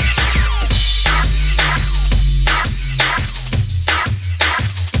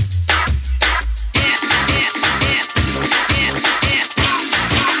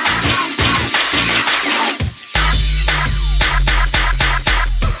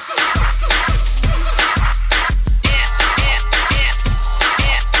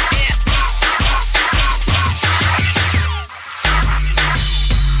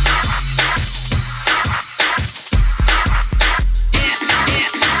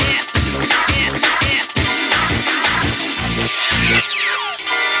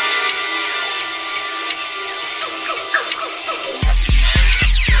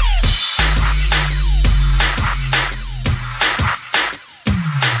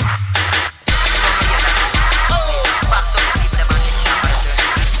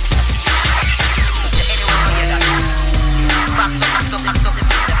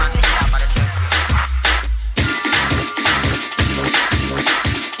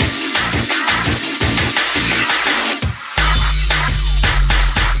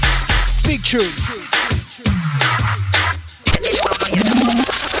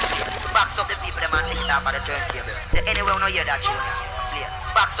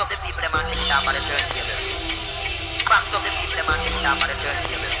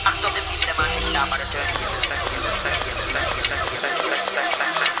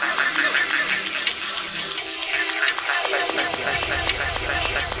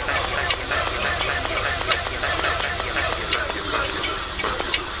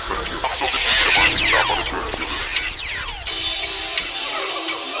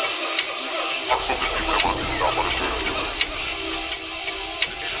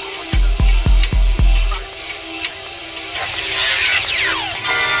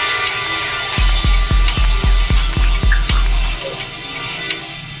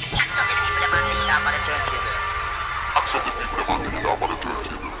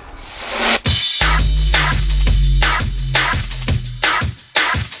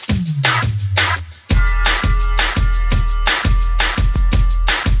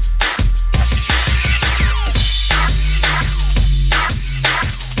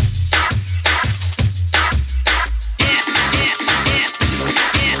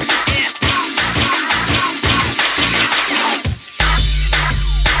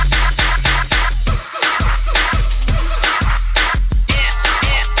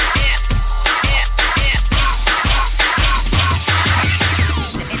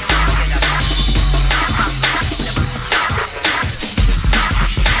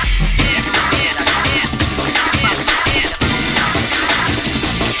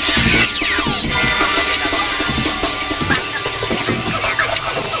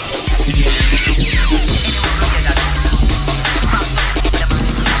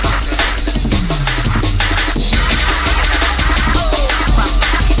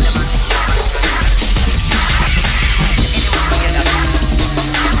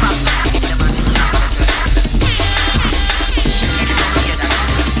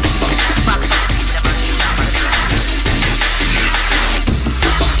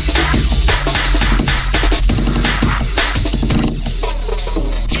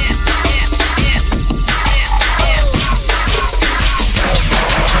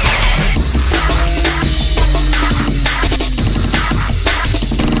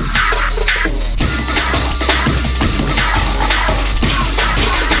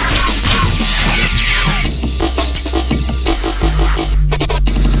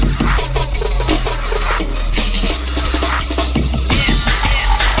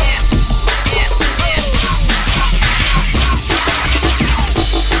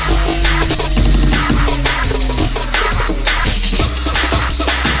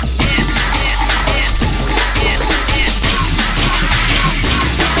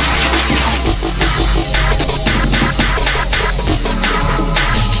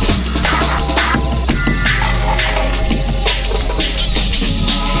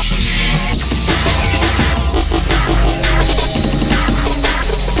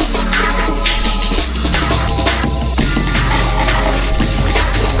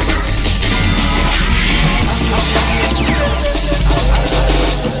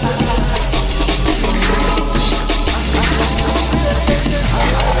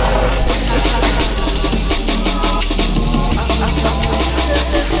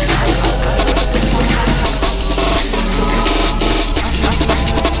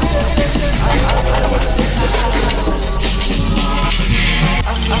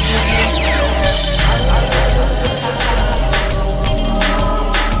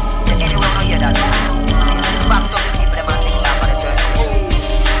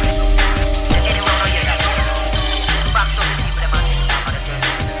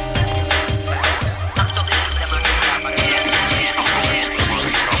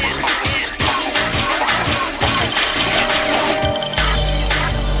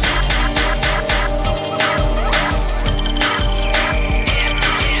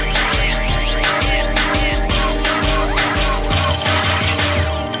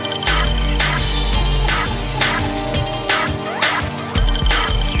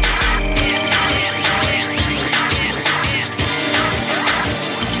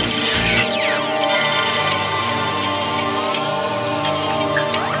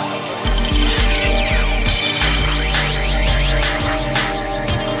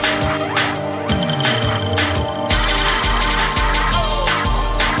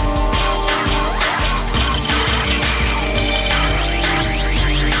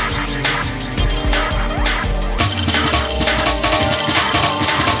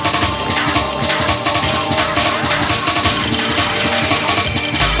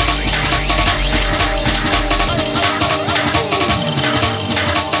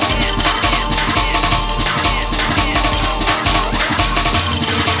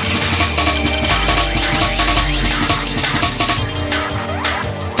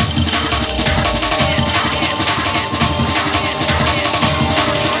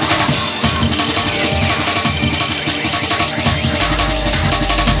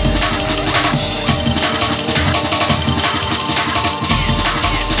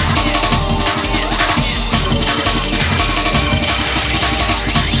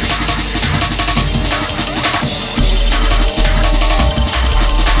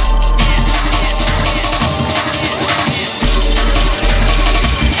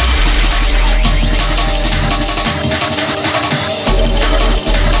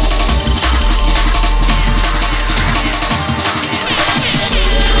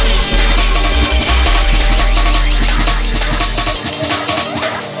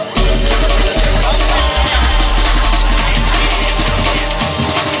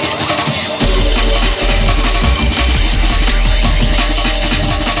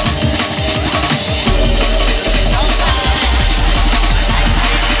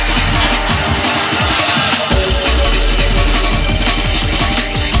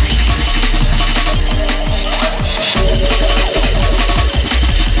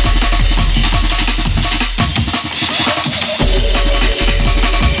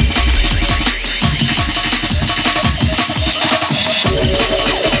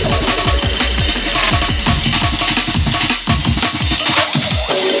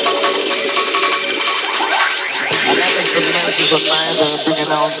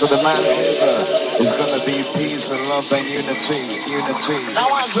 to the masses. It's gonna be peace and love and unity, unity. Now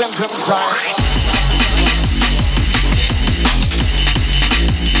I'm going to inside.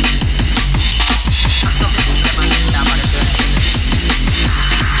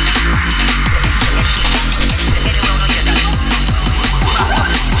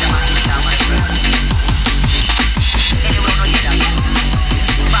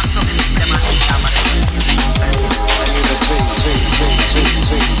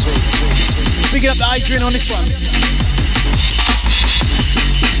 Picking up the Adrian on this one.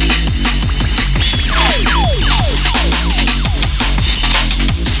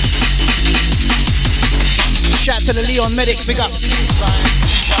 Shout to the Leon Medic, big up.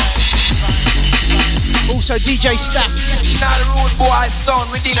 Also DJ Staff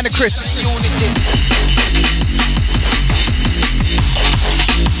and the Chris.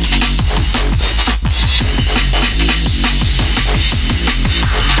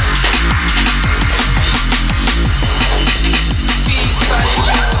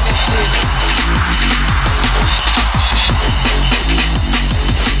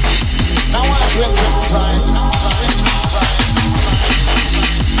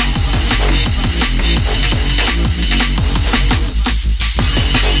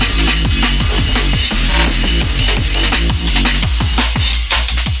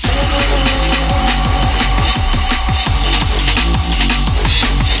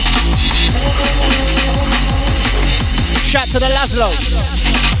 Shout to the Laszlo.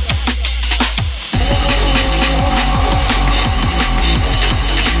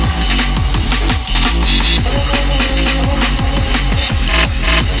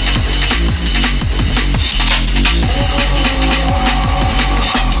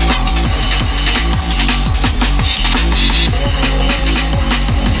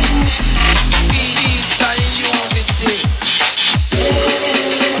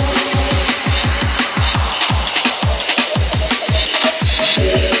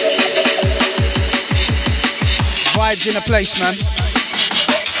 Vibes in a place, man.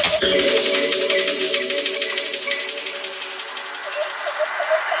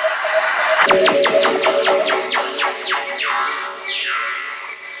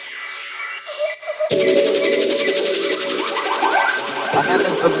 And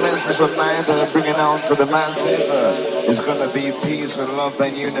it's a message of night bringing out to the massive. It's gonna be peace and love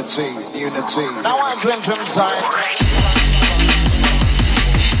and unity, unity. Now I'm going to inside.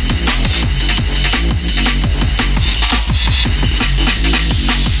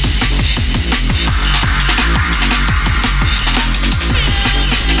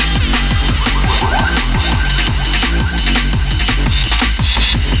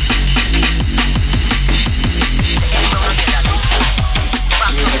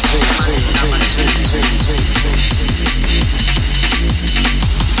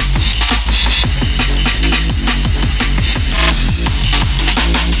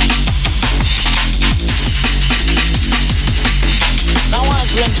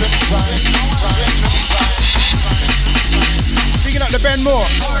 Speaking up to Ben Moore.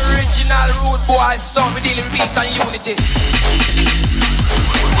 Original rude boy song, we dealing with peace and unity.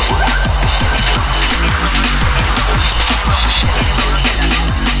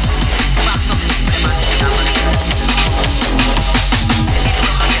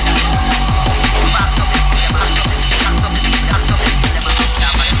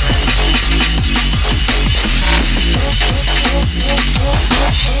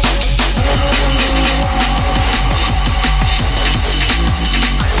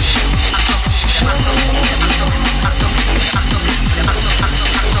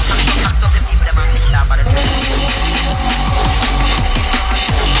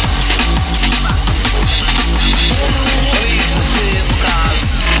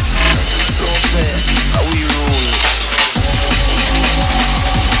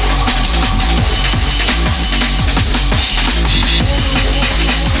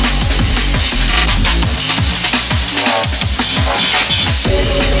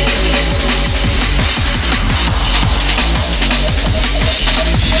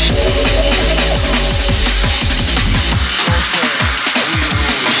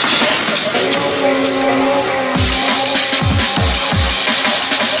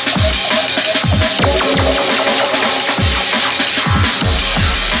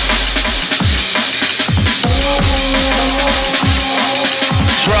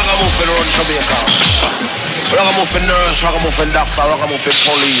 Ragamuffin nurse, ragamuffin doctor, ragamuffin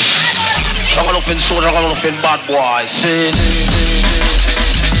police, ragamuffin soldier, ragamuffin bad boy. See.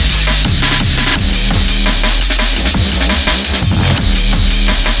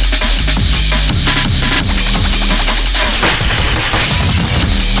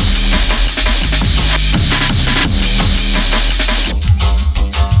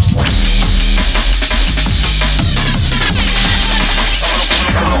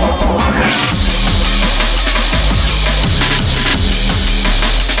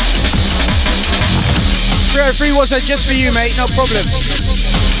 Free was just for you, mate, no problem.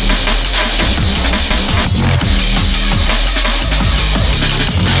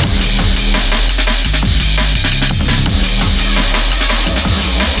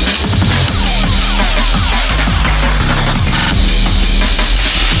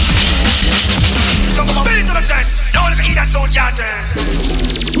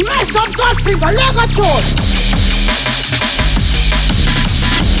 Mess up Godfrey, a leg of chore.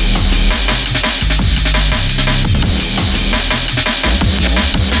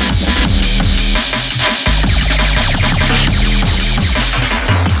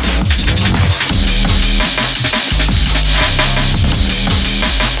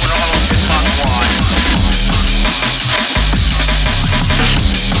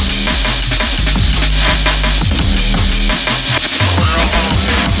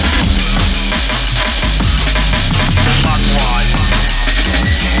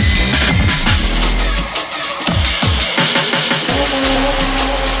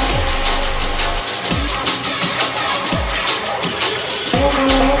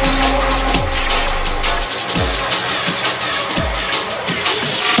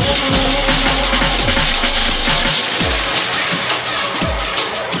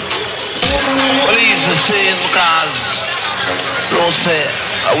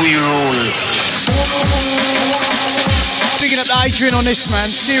 We rule. Picking up the Adrian on this, man.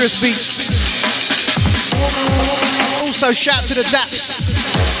 Serious beats. Also, shout to the Daps.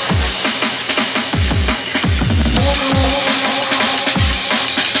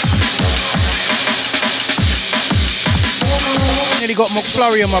 Nearly got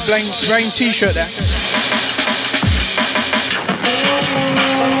McFlurry on my brain t-shirt there.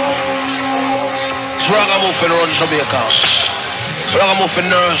 Ragamuffin run Jamaica. Ragamuffin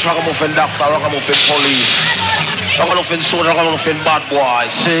nurse, ragamuffin doctor, ragamuffin police, ragamuffin soldier, ragamuffin bad boy.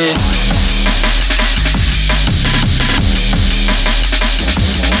 See?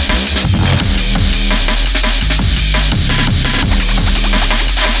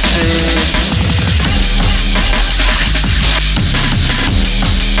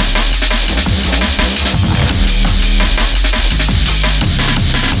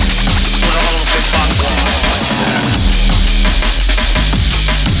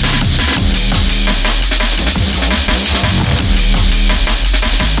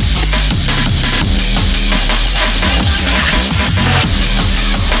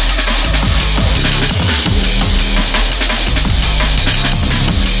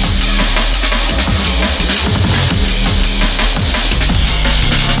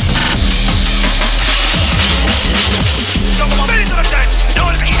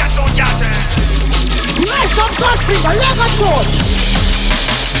 A leg of chore.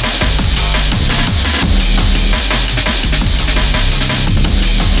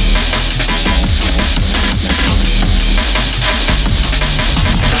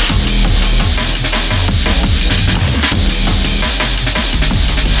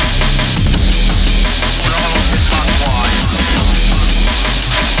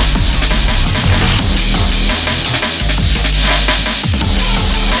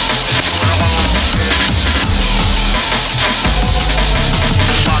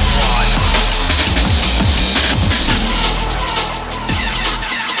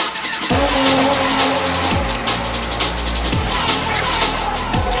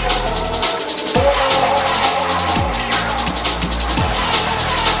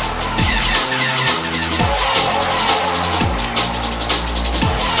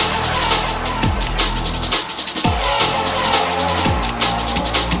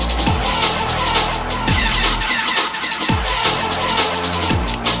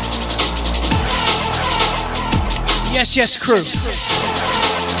 Yes, crew.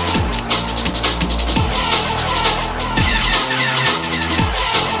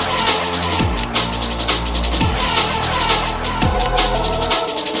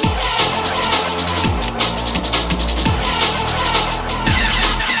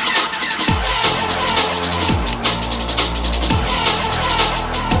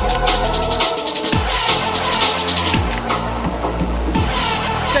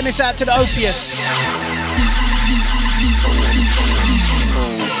 Send this out to the Opius.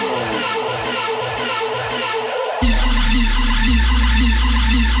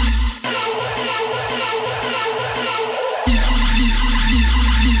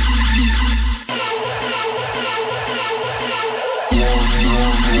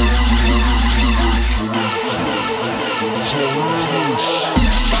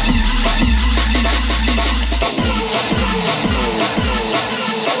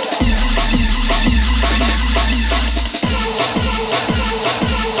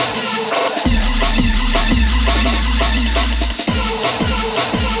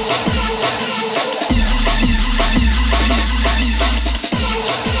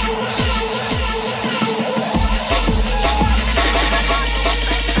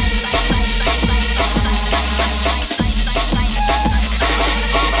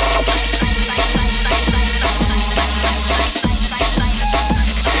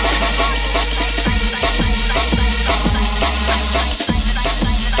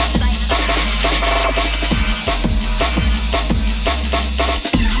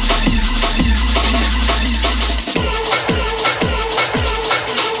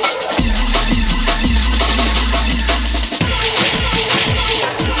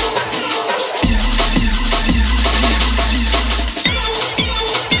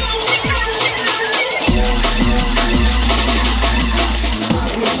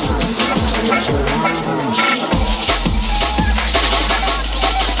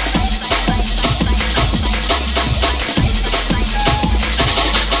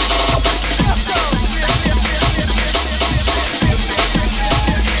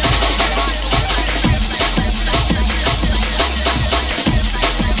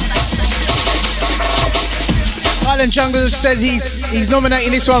 Silent Jungle said he's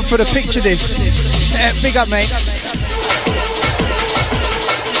nominating this one for the picture disc. Big up, mate.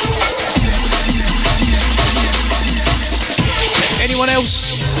 Anyone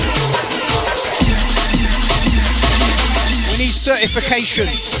else? We need certification.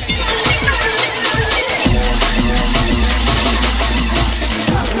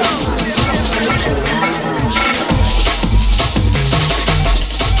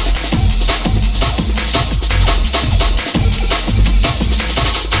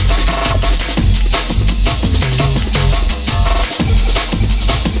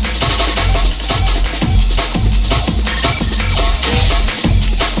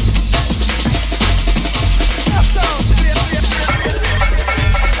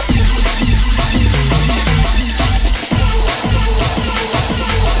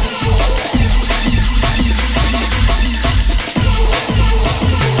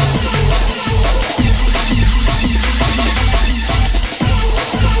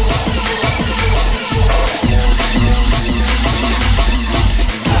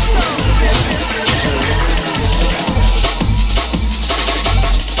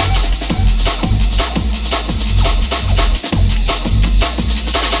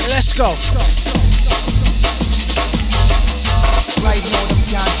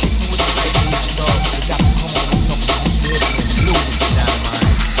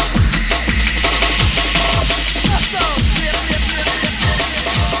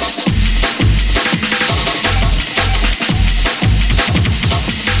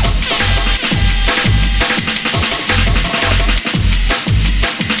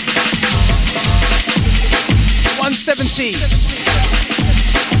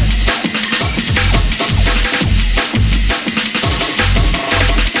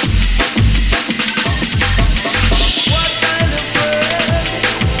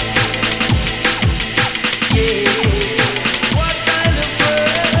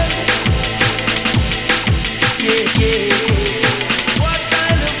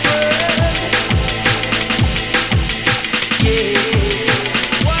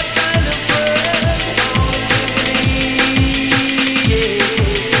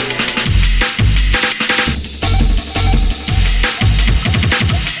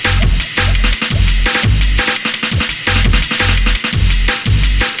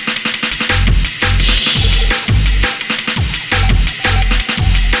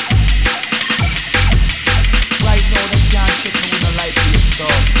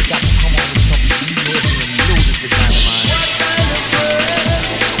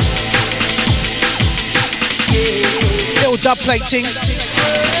 Dub plating.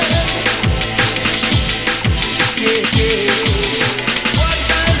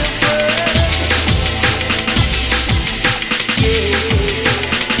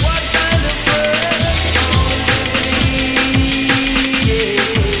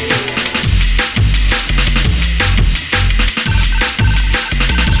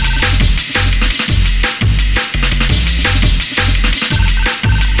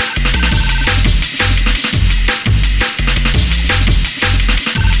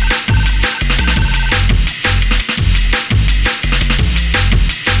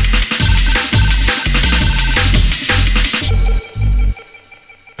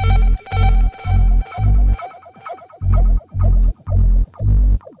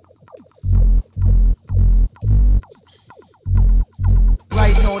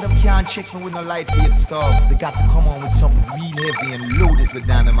 Check me with no lightweight stuff. They got to come on with something real heavy and loaded with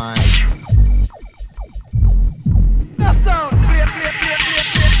dynamite. That sound.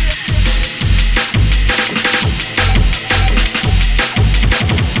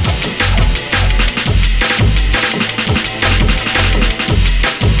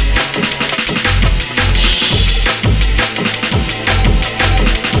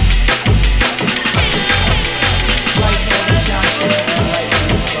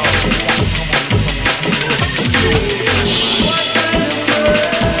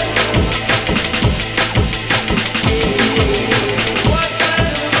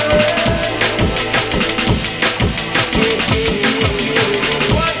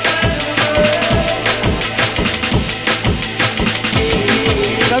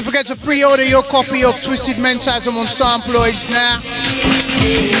 To pre-order your copy of Twisted Mentasm on Samploids now.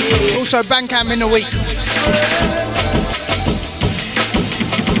 Also Bandcamp in the week.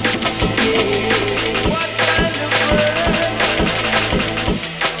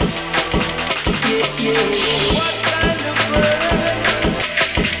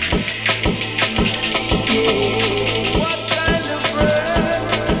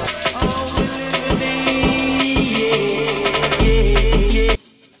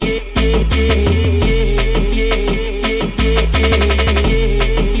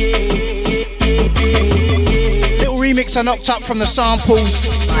 remix I knocked up from the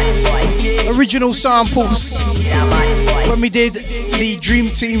samples, original samples, when we did the Dream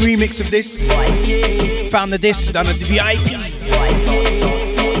Team remix of this. Found the disc done at the VIP.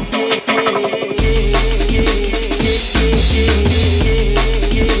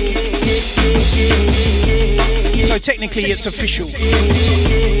 So technically it's official.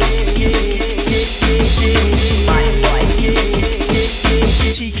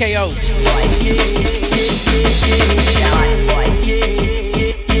 TKO.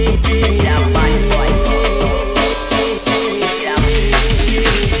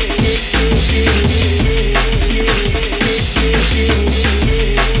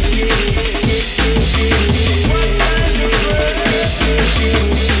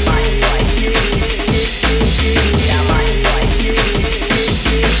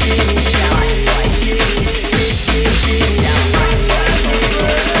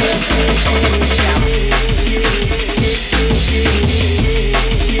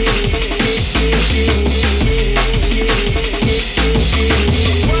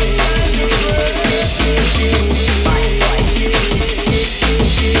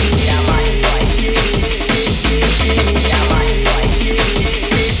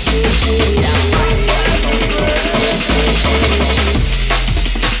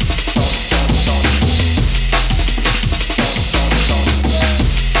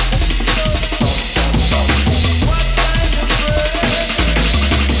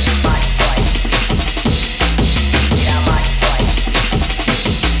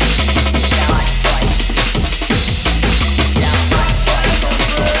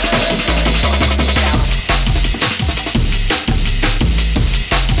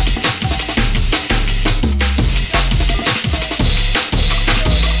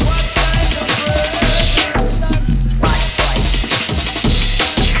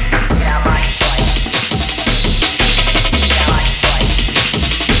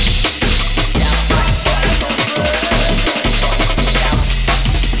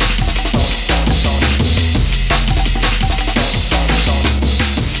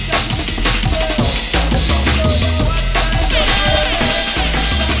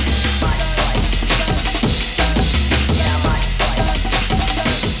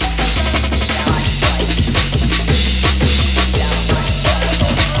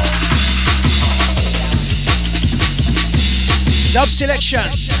 Dub selection.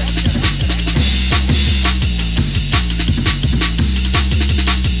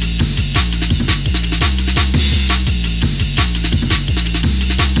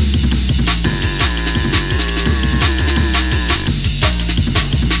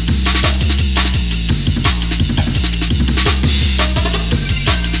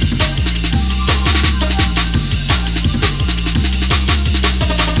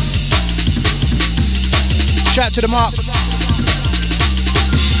 Shout out to the Mark.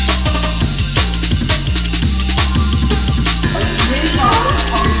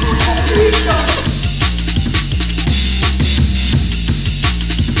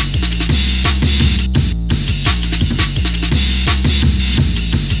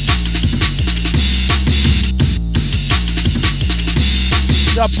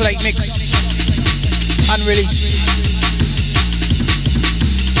 Dub plate mix, unreleased.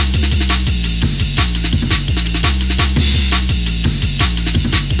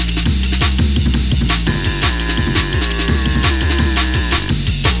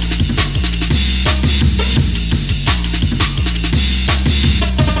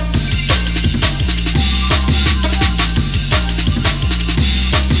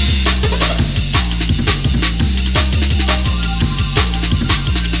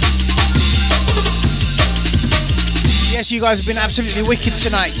 You guys have been absolutely wicked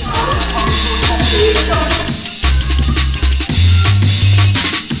tonight.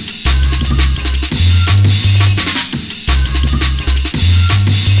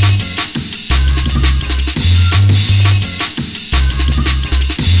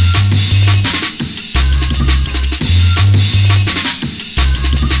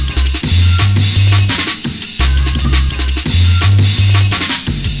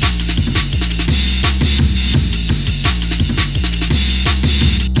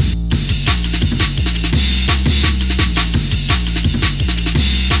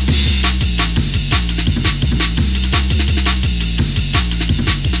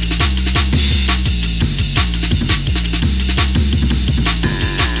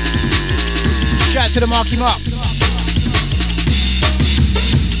 To the Marky Mark.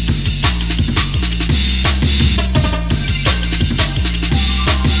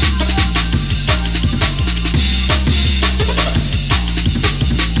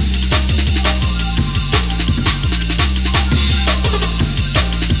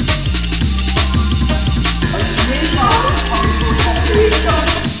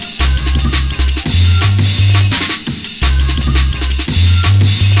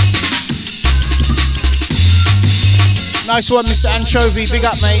 Nice one, Mr. Anchovy. Big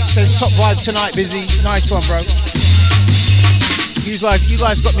up, mate. Says top vibe tonight, busy. Nice one, bro. You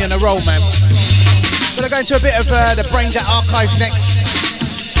guys got me on a roll, man. Gonna go into a bit of the Brain Dead archives next.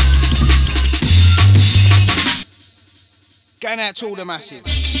 Going out to all the massive.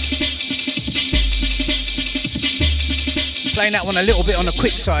 Playing that one a little bit on the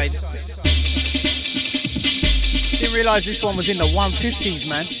quick side. Didn't realise this one was in the 150s,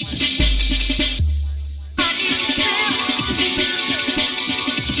 man.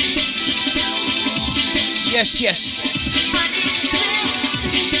 Yes, yes.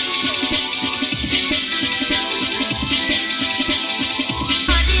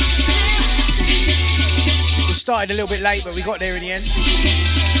 We started a little bit late, but we got there in the end.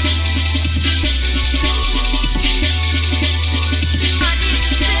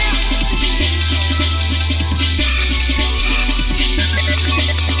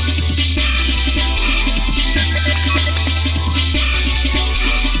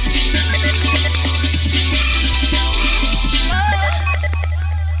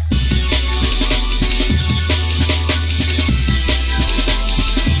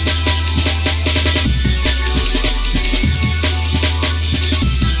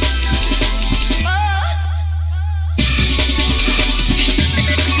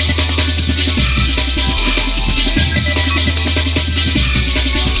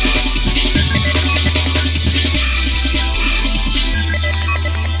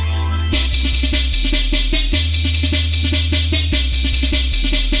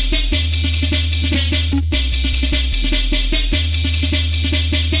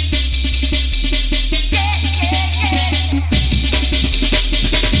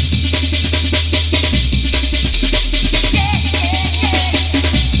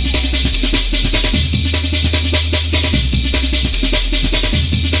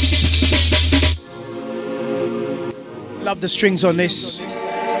 The strings on this,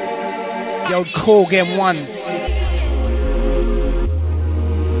 the old Korg M1.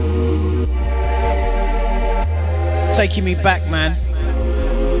 Taking me back, man.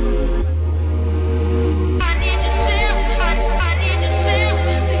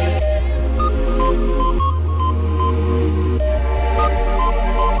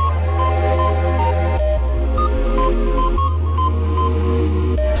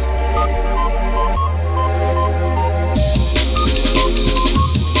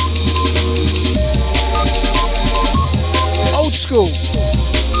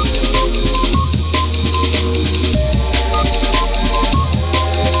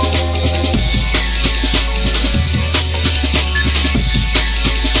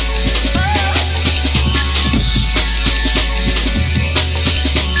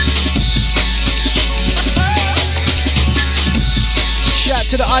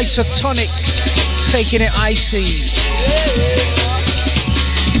 To the Isotonic, taking it icy.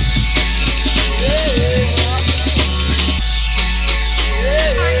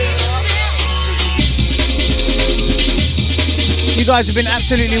 You guys have been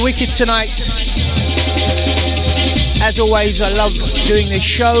absolutely wicked tonight. As always, I love doing this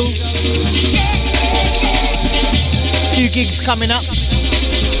show. A few gigs coming up.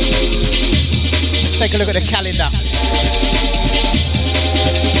 Let's take a look at the calendar.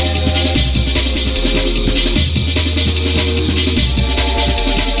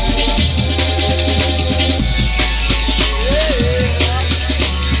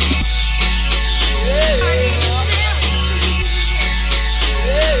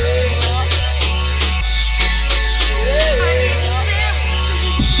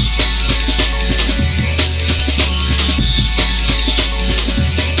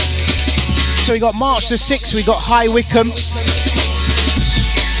 So we got March the 6th, we got High Wycombe.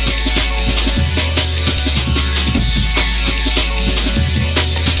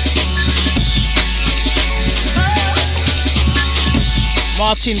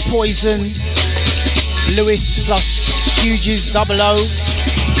 Martin Poison, Lewis plus Huges 00.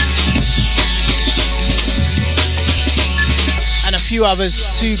 And a few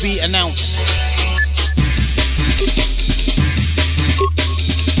others to be announced.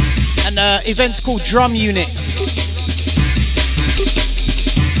 And events called Drum Unit.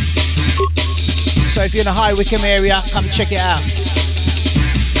 So if you're in the High Wycombe area, come check it out.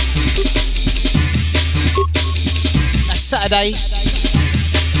 That's Saturday,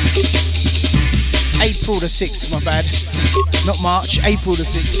 April the 6th, my bad. Not March, April the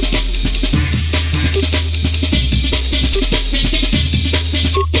 6th.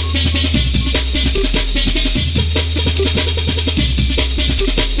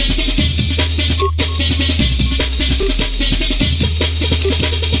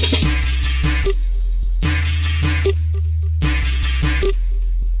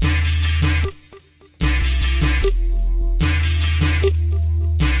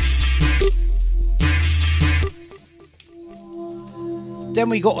 Then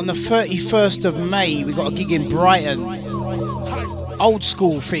we got on the 31st of May, we got a gig in Brighton. Old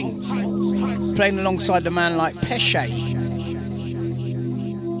school thing. Playing alongside the man like Pesce.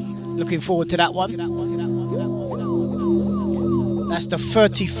 Looking forward to that one. That's the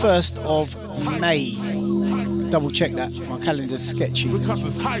 31st of May. Double check that. My calendar's sketchy. Because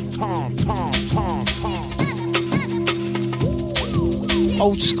it's hype time.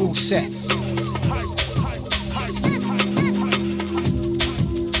 Old school set.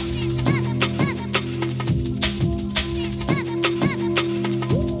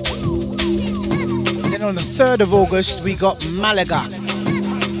 Then on the 3rd of August, we got Malaga.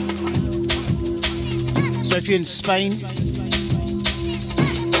 So if you're in Spain,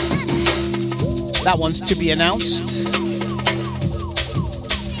 that one's to be announced.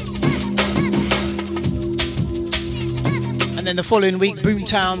 And then the following week,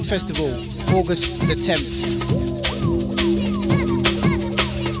 Boomtown Festival, August the 10th.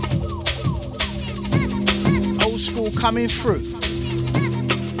 Old school coming through.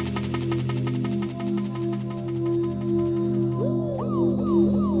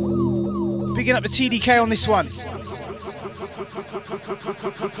 Picking up the TDK on this one.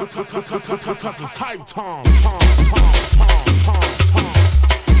 Because it's hype time.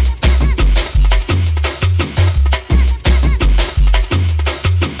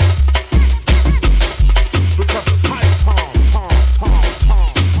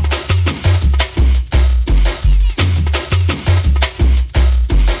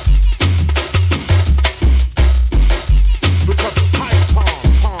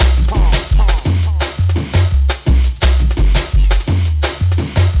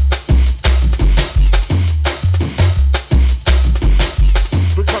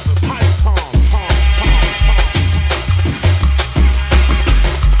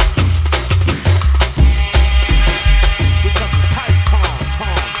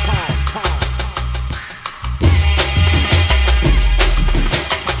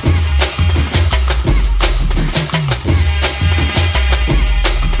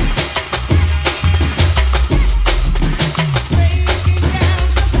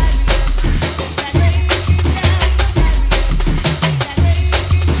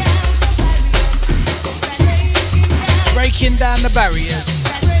 Down the barriers.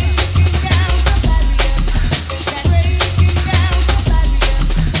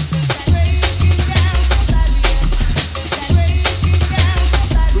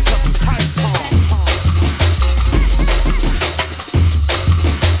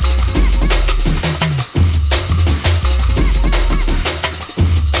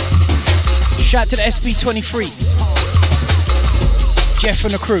 Shout to the SB23, Jeff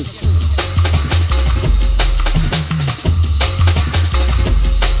and the crew.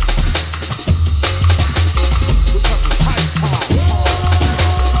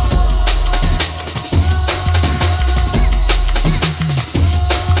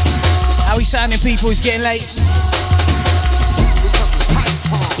 Sounding people, it's getting late.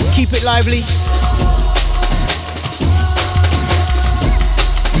 Keep it lively.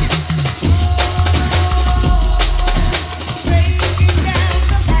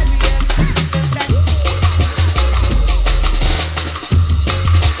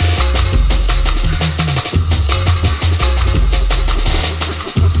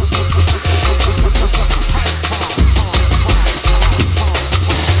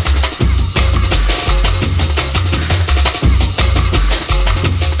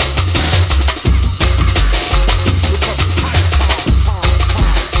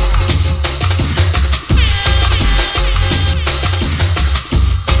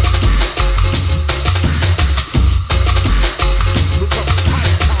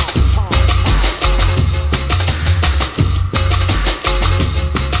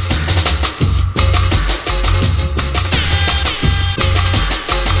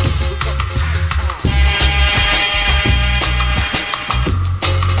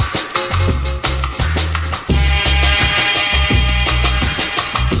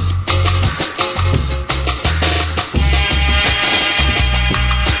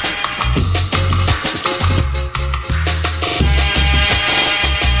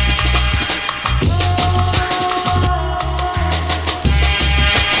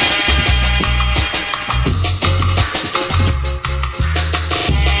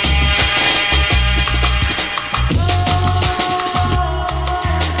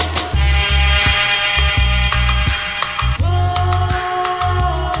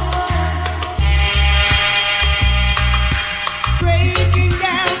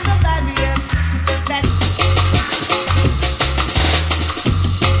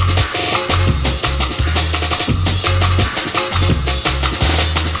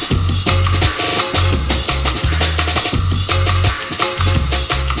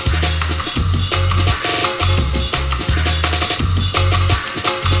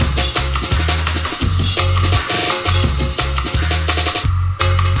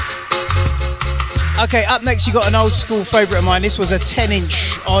 Okay, up next you got an old school favourite of mine. This was a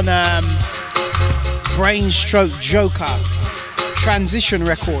 10-inch on Brainstroke Joker transition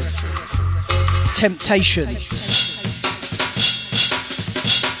record. Temptation.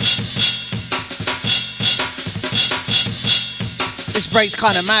 This break's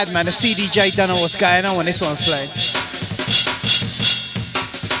kind of mad, man. The CDJ don't know what's going on when this one's playing.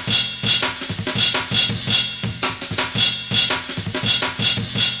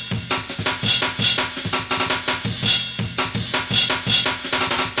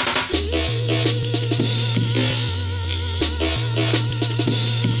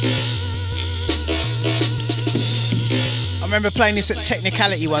 I remember playing this at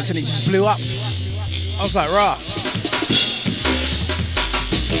Technicality once and it just blew up. I was like, rah.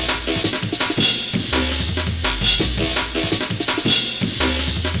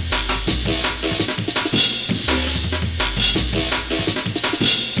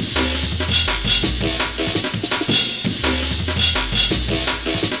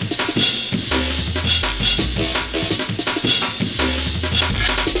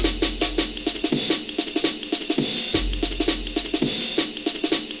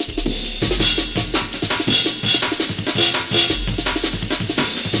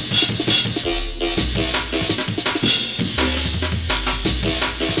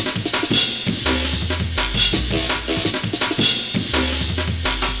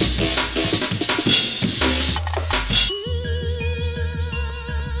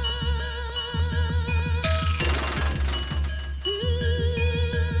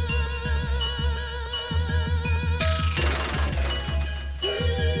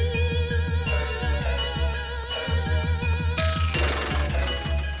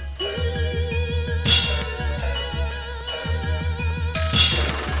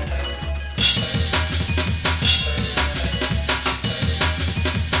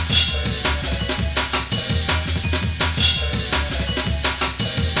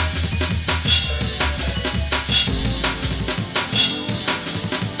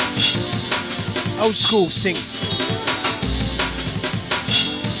 Old school stink.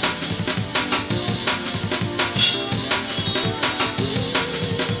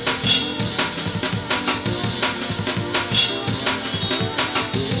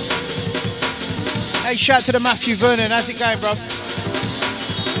 Hey, shout out to the Matthew Vernon. How's it going, bro?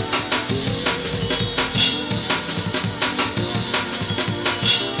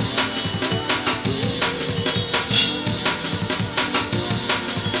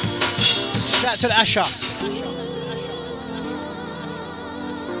 Shout out to the Asher.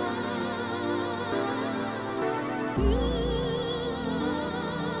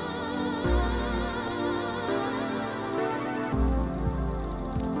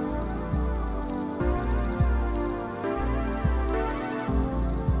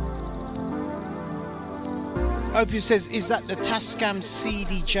 Opus says, is that the Tascam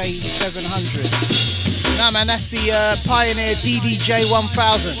CDJ 700? No, man, that's the Pioneer DDJ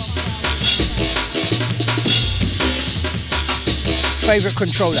 1000. Favorite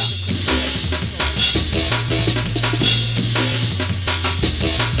controller.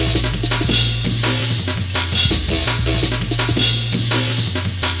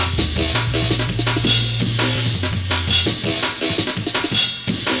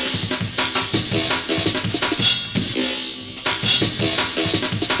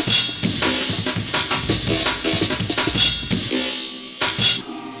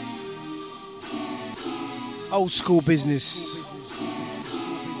 Old school business.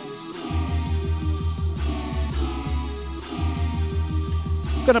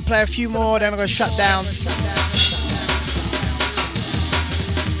 I'm gonna play a few more, then I'm gonna shut down.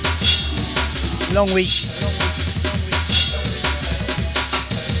 Long week.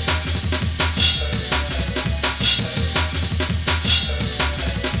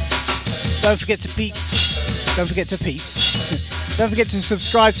 Don't forget to peeps. Don't forget to peeps. Don't forget to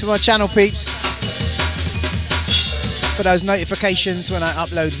subscribe to my channel, peeps, for those notifications when I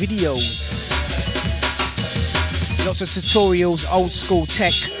upload videos. Lots of tutorials, old school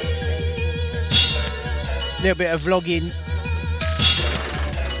tech, a little bit of vlogging.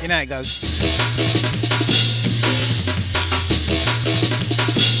 You know how it goes.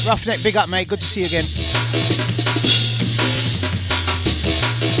 Roughneck, big up, mate. Good to see you again.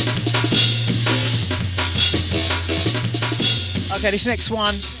 Okay, this next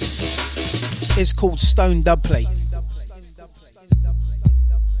one is called Stone Dubplate.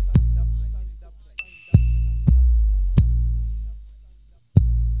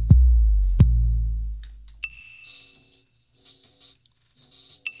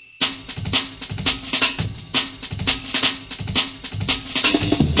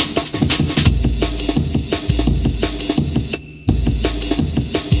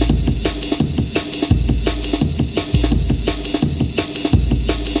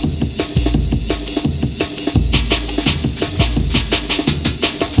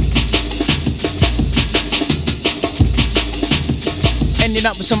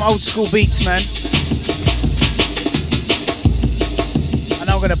 Ending up with some old school beats, man. And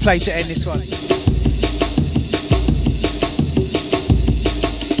I'm gonna play to end this one.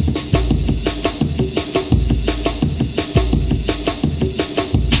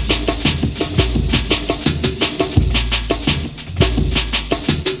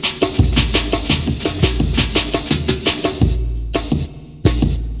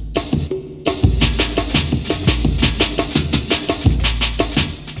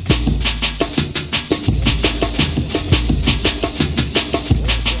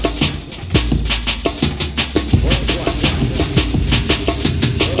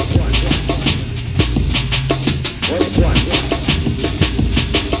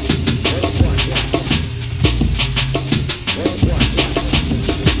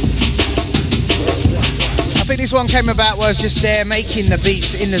 This one came about was just there making the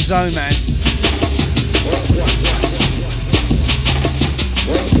beats in the zone, man.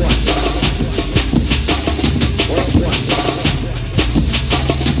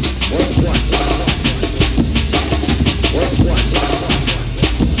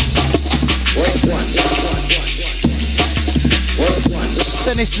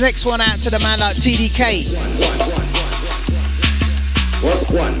 Send this next one out to the man like TDK.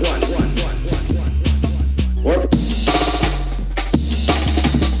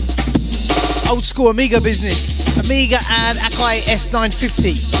 Old school Amiga business. Amiga and Akai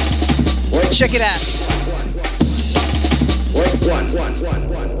S950. Check it out.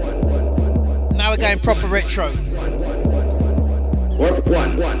 Now we're going proper retro.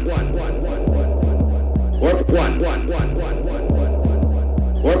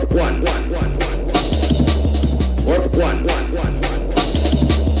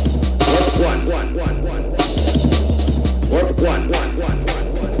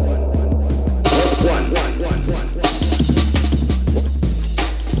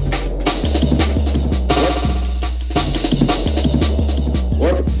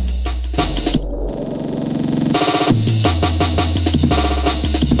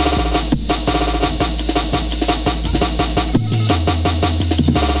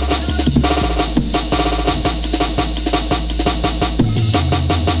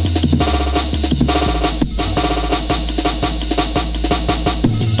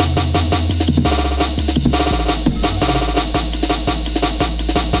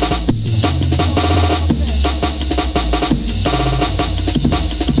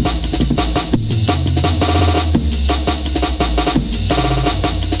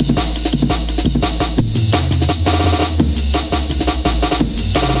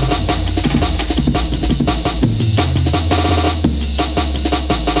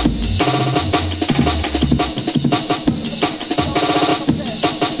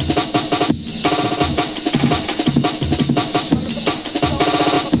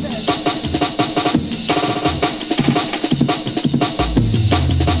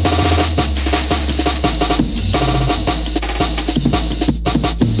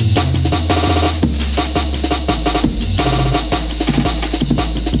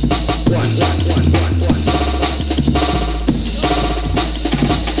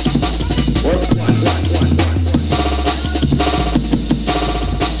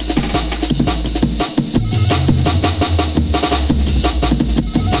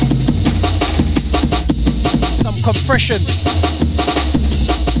 Compression.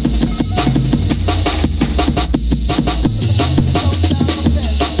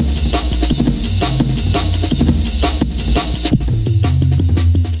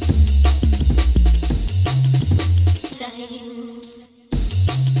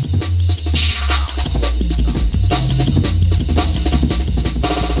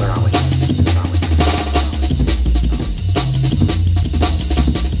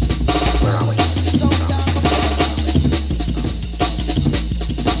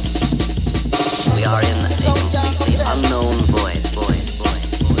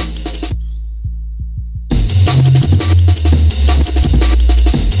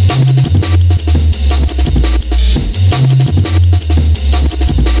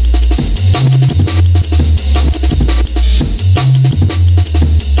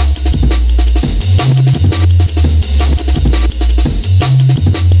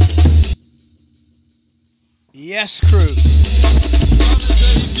 Yes, crew.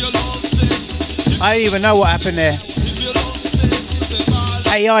 I don't even know what happened there.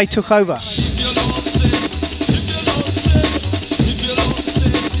 AI took over.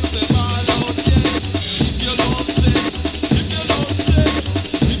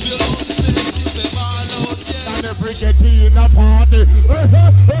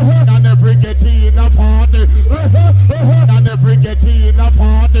 And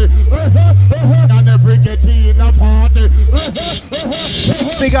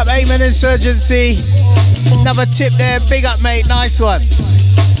Amen Insurgency. Another tip there. Big up, mate. Nice one.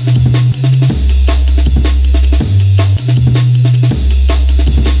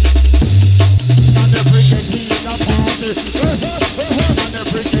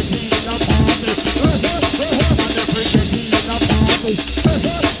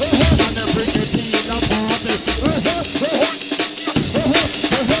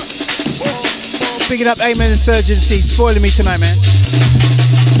 Picking up Amen Insurgency, spoiling me tonight, man.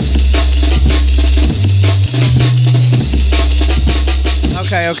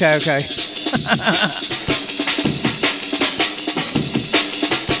 Okay.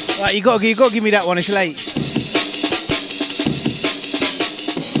 Right, you gotta give me that one. It's late,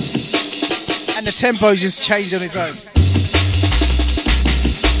 and the tempo just changed on its own.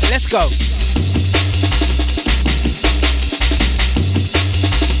 Let's go.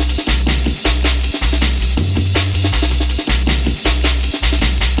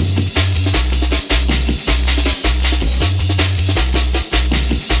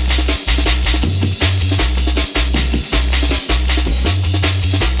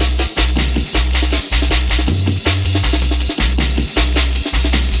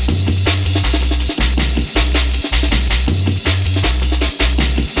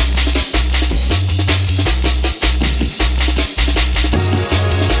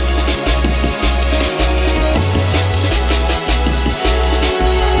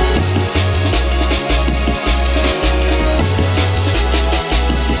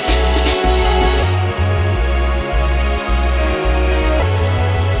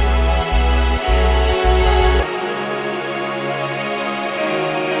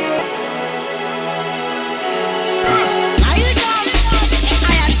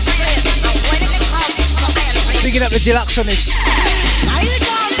 The deluxe on this.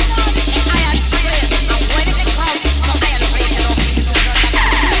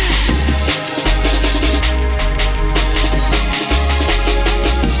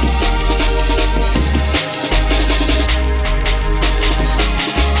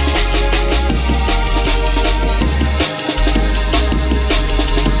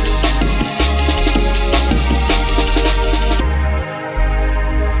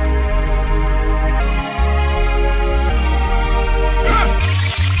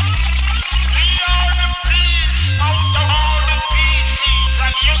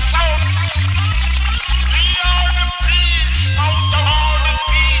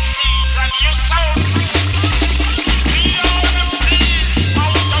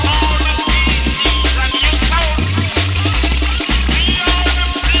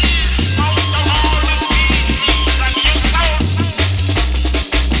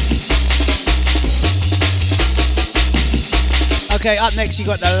 Okay, up next you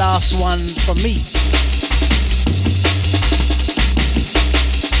got the last one from me.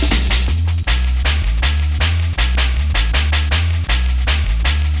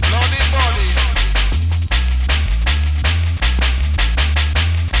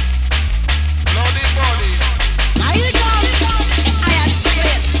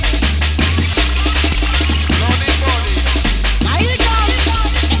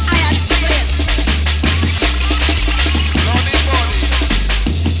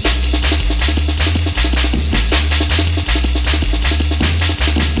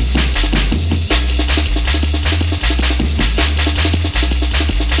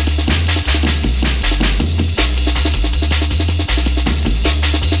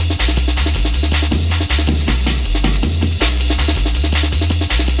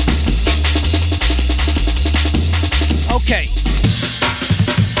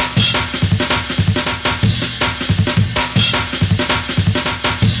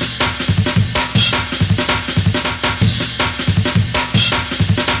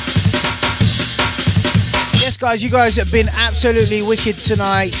 Guys, you guys have been absolutely wicked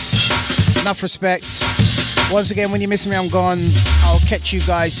tonight. Enough respect. Once again, when you miss me, I'm gone. I'll catch you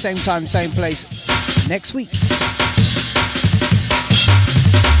guys same time, same place next week.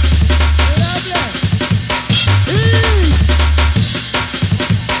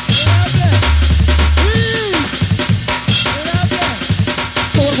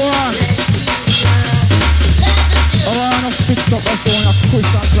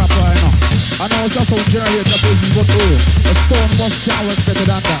 I know it's just a journey to business, but a stone must challenge better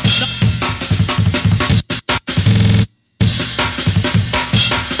than that.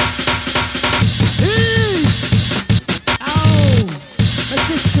 Ow!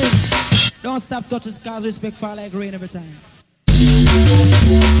 Assistant! Don't stop touching cause respect fall like rain every time.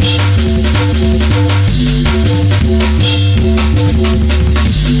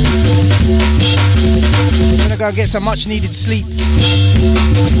 I'm gonna go and get some much needed sleep.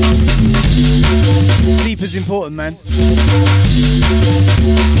 Sleep is important, man.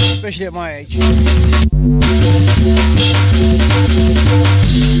 Especially at my age.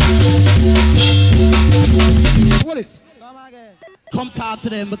 What if? Come talk to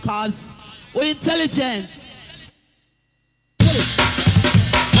them because we're intelligent. Come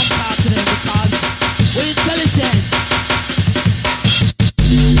talk to them because we're intelligent.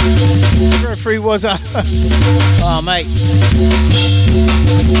 Referee was a oh mate,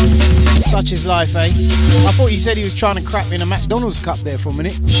 such is life, eh? I thought he said he was trying to crap in a McDonald's cup there for a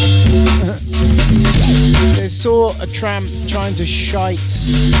minute. Says saw a tramp trying to shite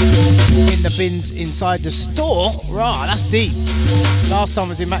in the bins inside the store. Rah, that's deep. Last time I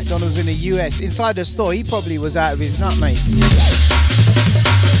was in McDonald's in the US, inside the store, he probably was out of his nut, mate.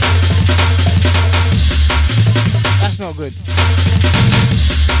 That's not good.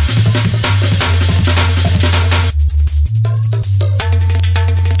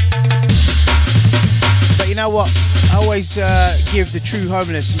 You know what? I always give the true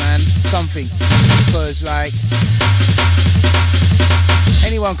homeless man something, because like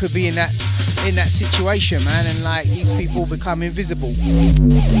anyone could be in that situation, man, and like these people become invisible.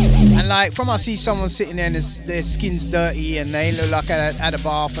 And like from I see someone sitting there and their skin's dirty and they look like at a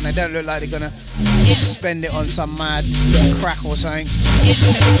bath and they don't look like they're gonna spend it on some mad crack or something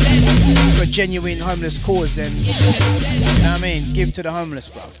for a genuine homeless cause, then you know what I mean, give to the homeless,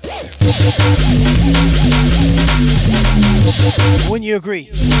 bro. Wouldn't you agree?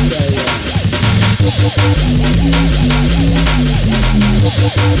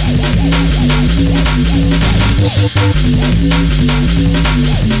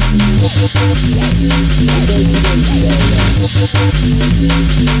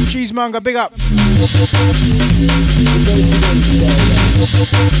 Cheesemonger, big up.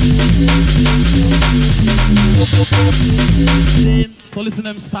 So listen to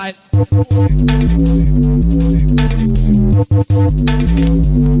them style.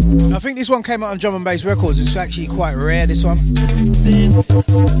 I think this one came out on Drum and Bass Records. It's actually quite rare, this one.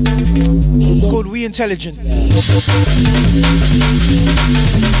 Called We Intelligent.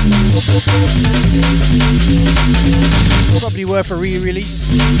 Probably worth a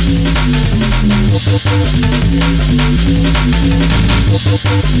re-release.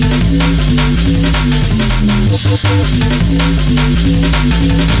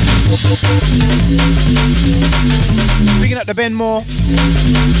 Picking up the Ben Moore.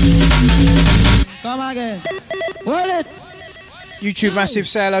 Come again. Hold it. YouTube massive,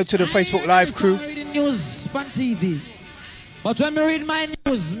 say hello to the Facebook Live crew. Reading news on TV. But when me read my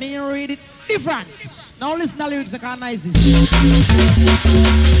news, me read it different. Now listen to the lyrics that are nice.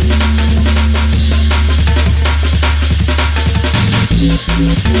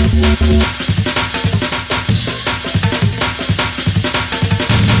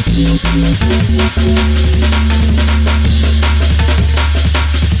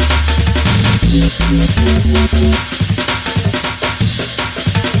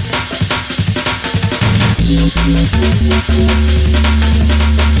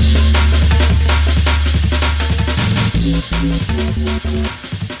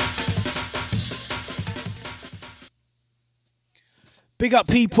 Big up,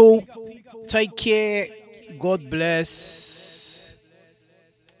 people. Take care. God bless.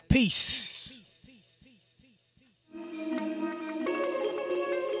 Peace.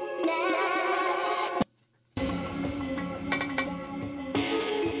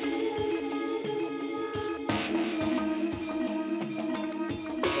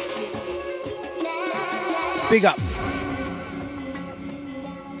 Big up.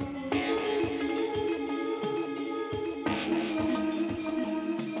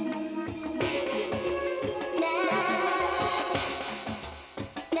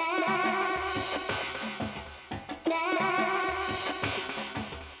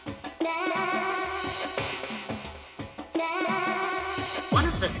 One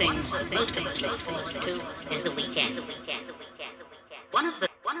of the things that most of us look forward to is the weekend.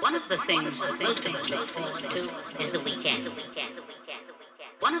 One of the things that most of us look forward to is the weekend.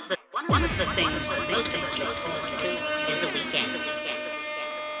 One of the things that most of us look forward to is the weekend.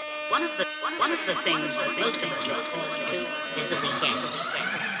 One of the things that most of us look forward to is the weekend.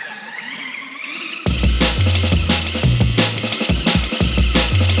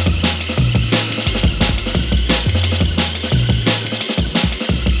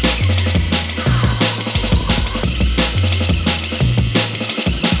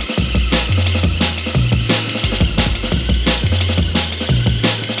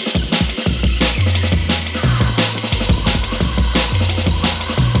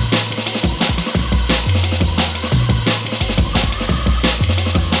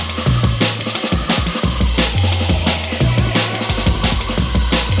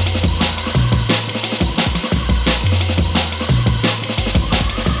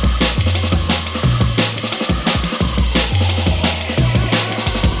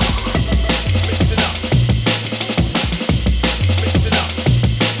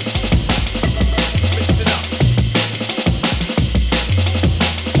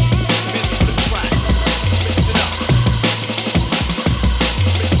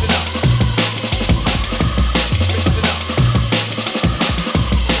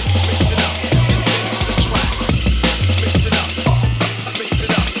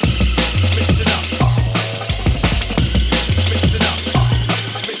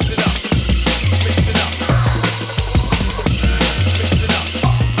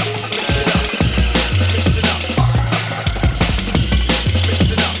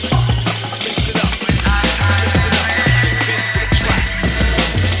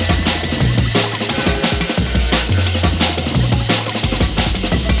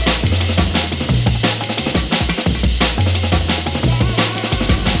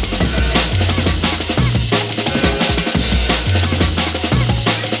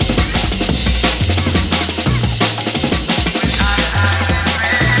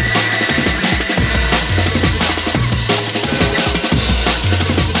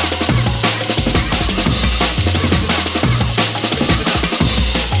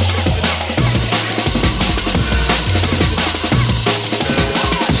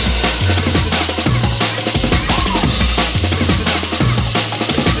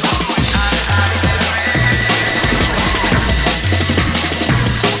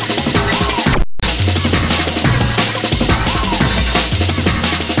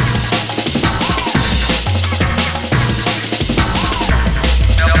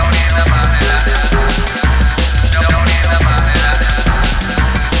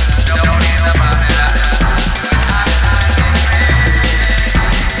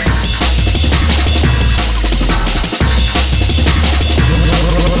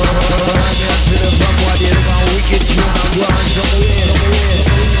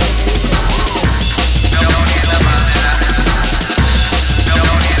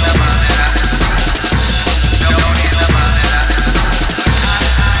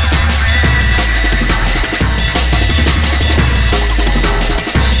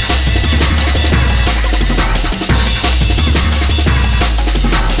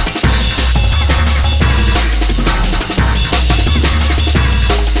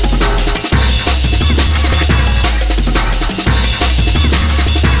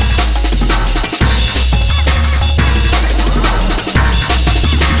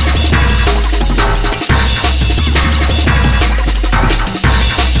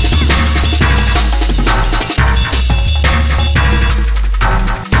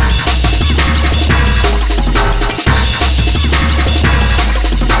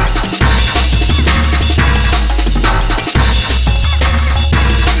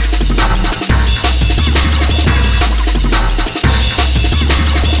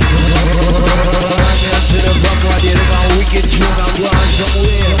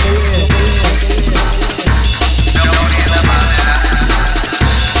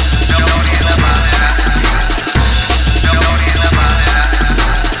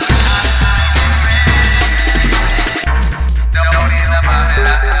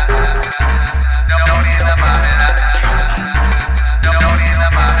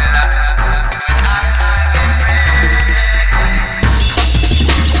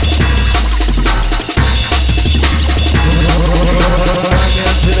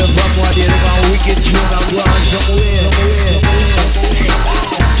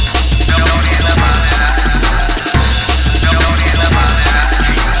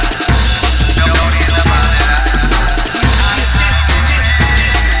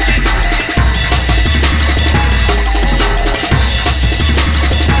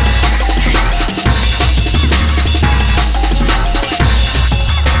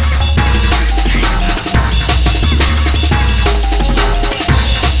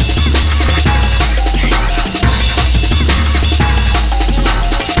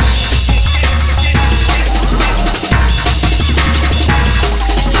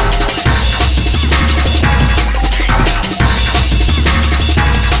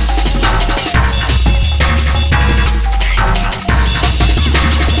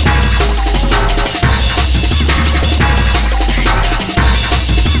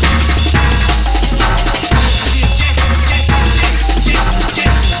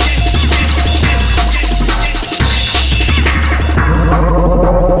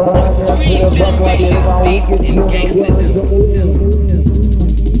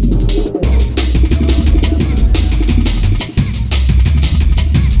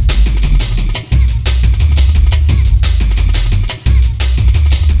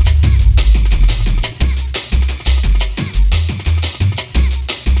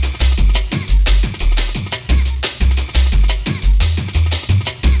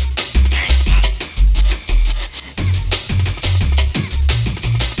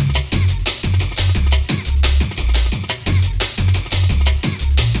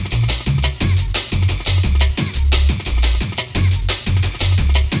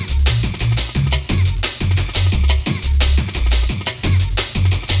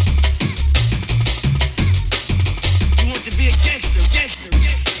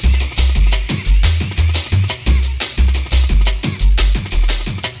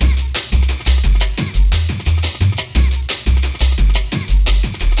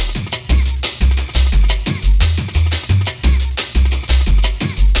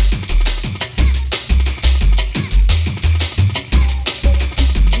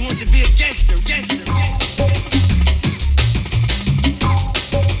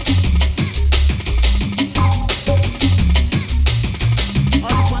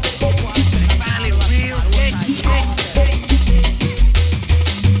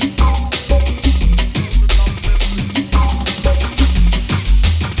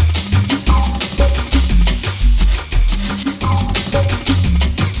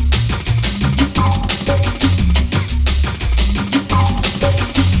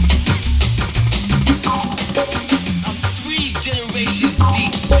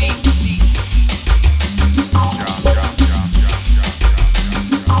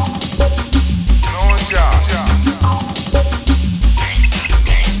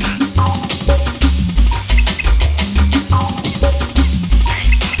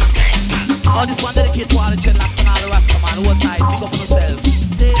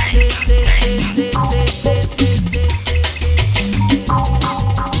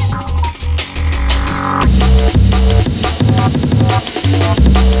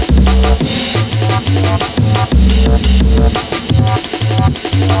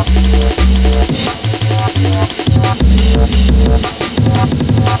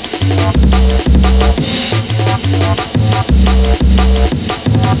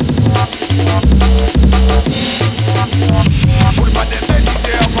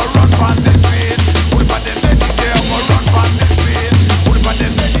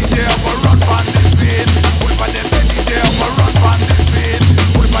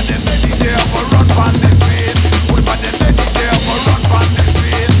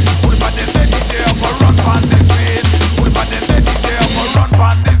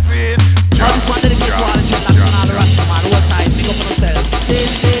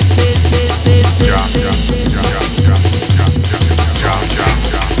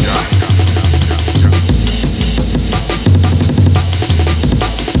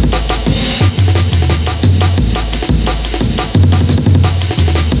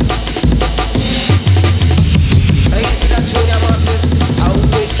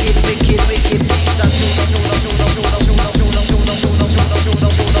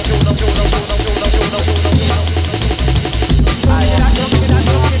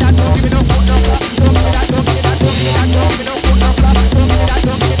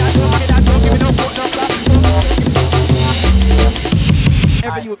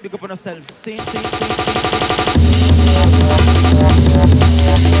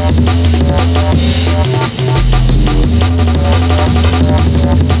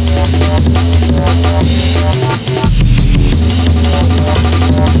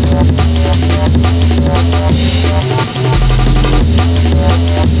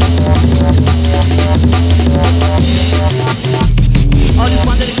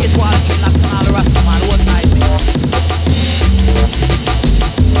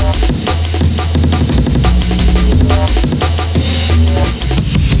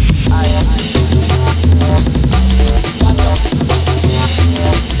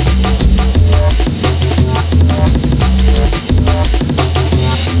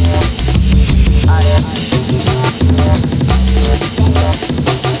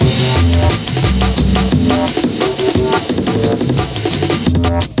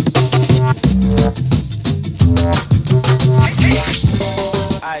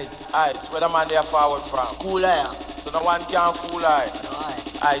 Where the man they are forward from? Cool air. So no one can cool eye.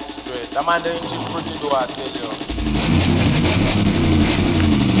 Aye, straight. The man they engine pretty do I tell you.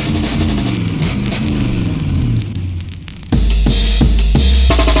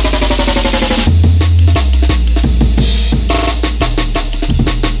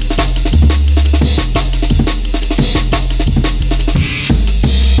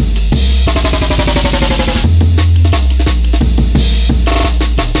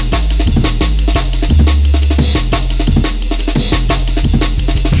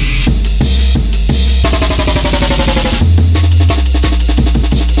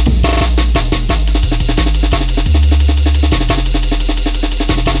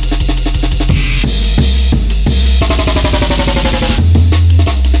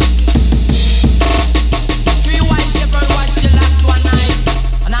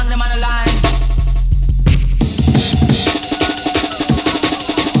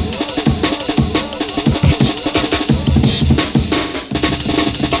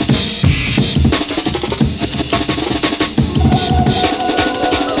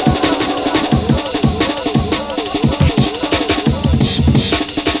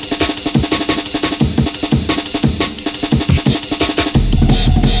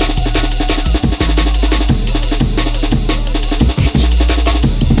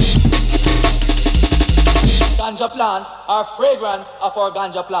 Ganja plant or fragrance of our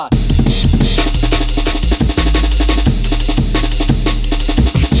ganja plant.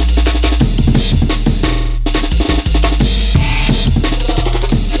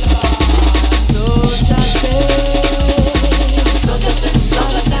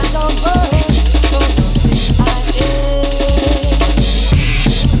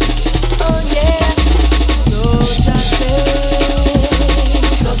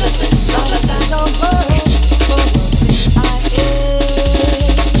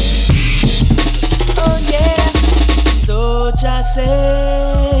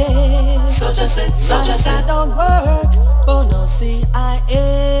 CIA.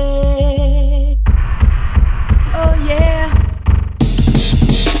 Oh yeah.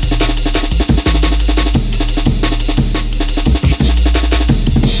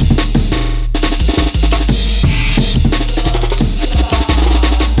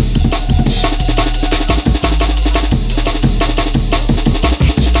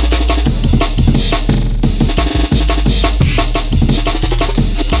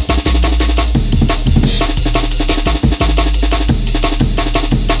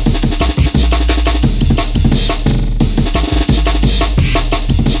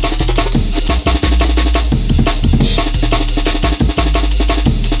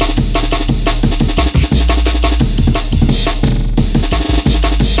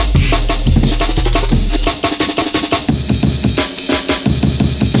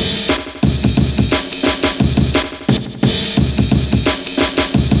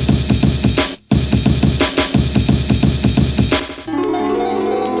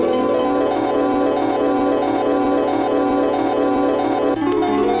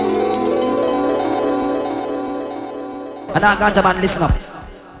 Anak ganja man, listen up.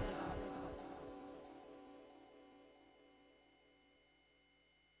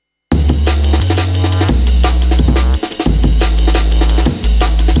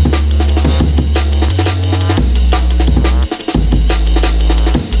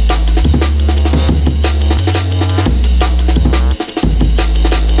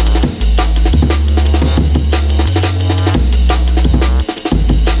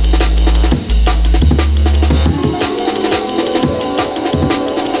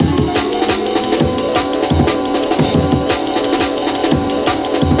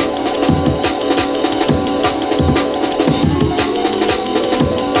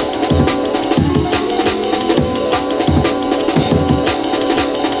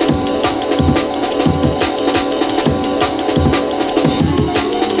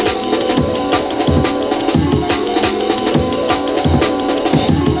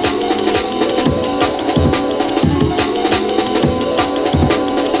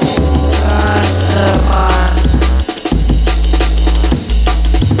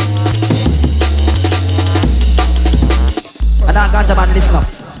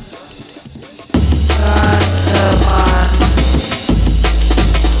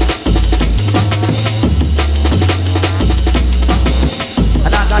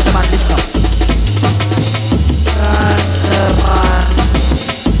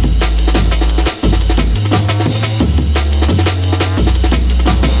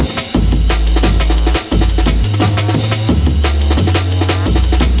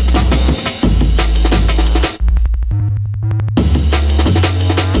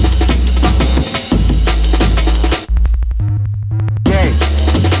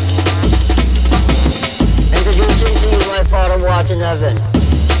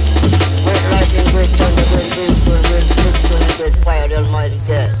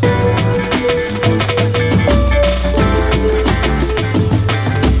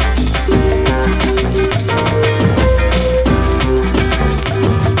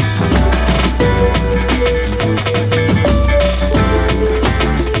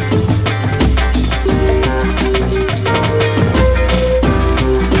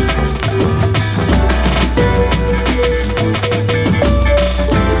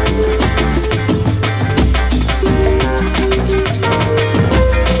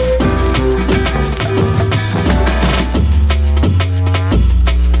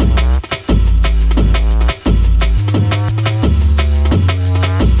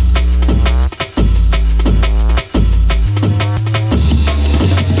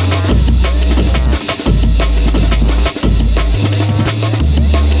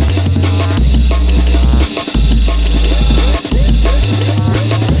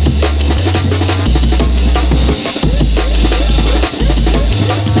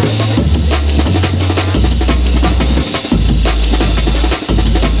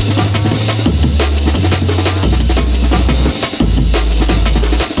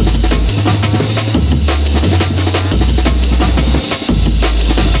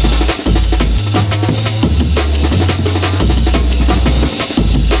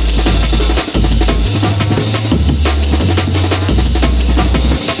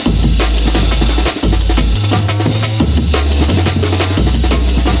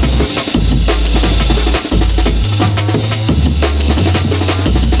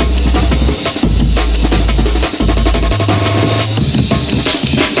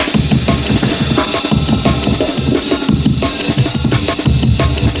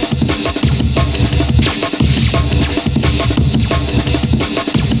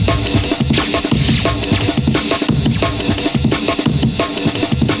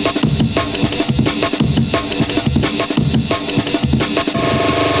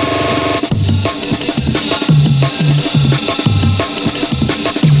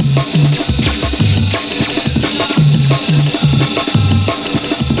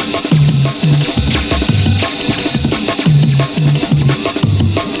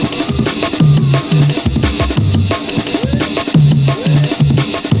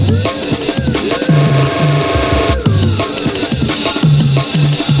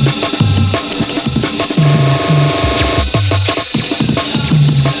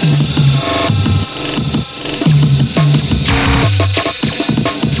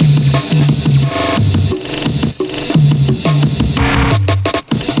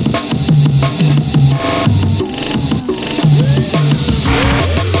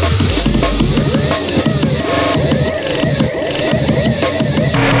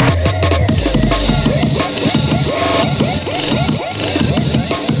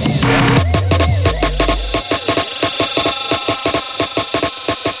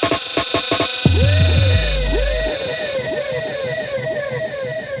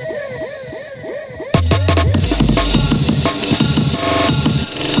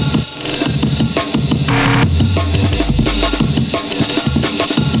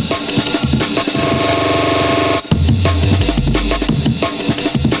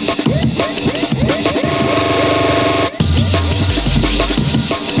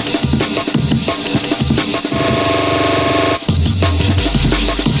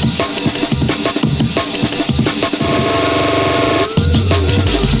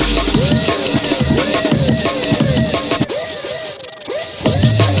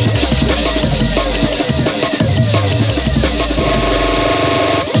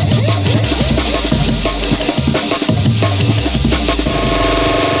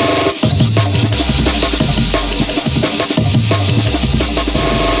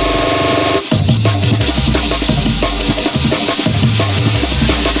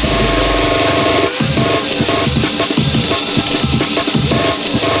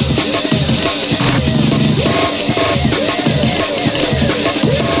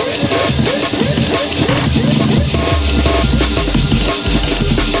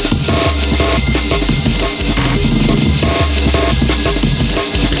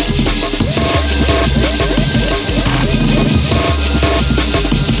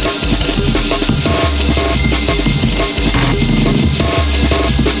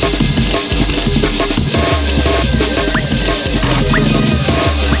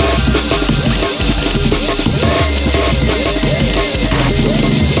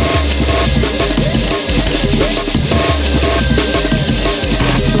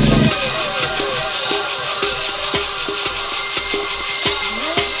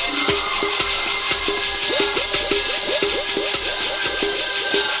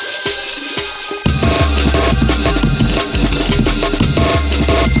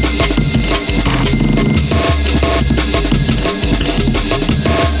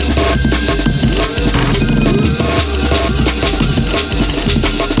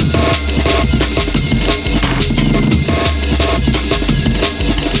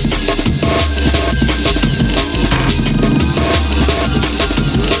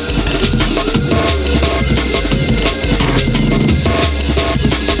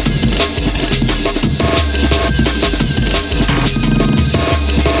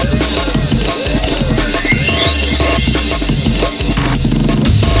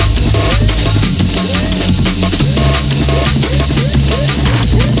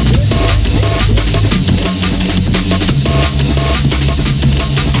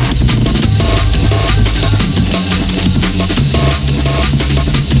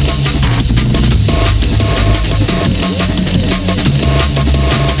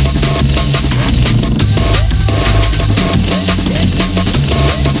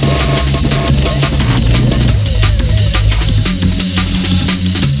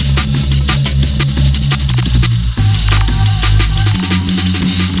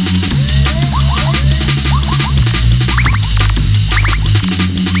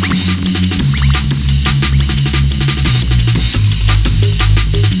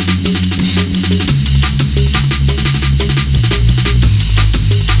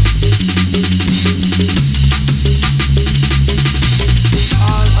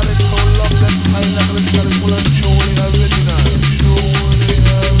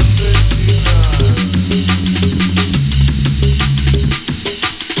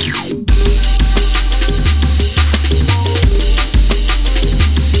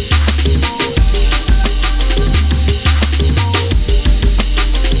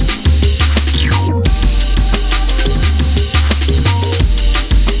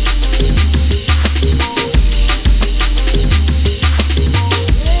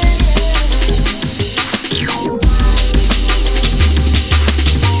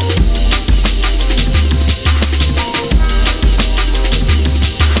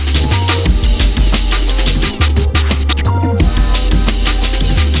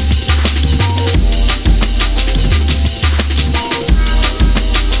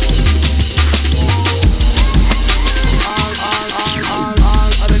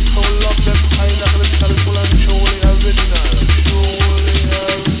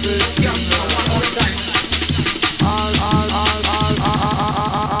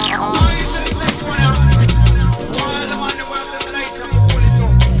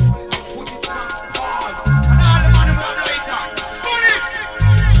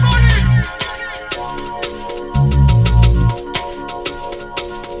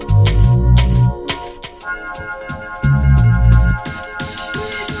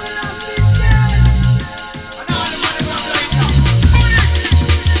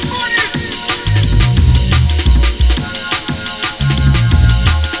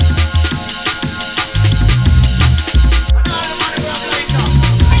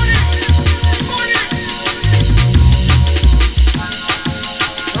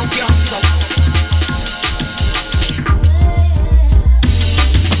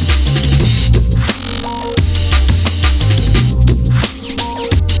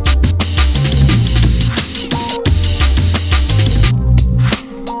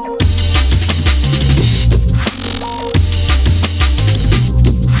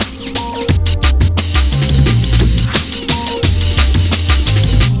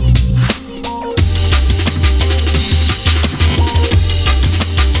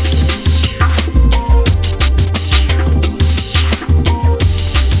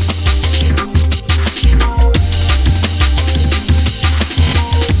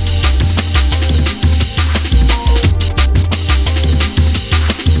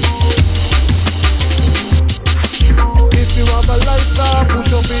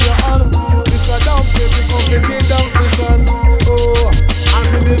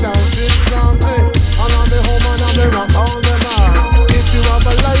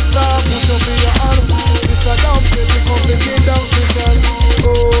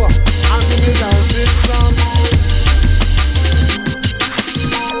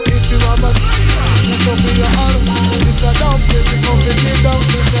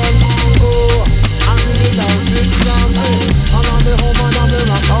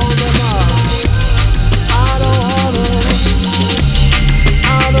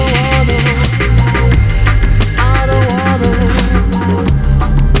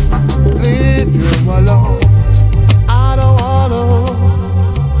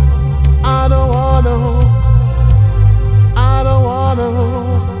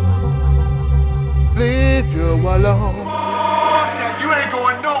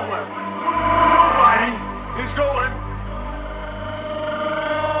 nowhere. Nobody is going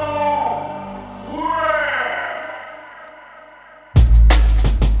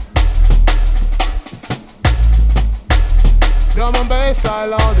Drum and bass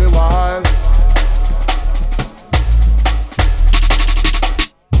style all the while.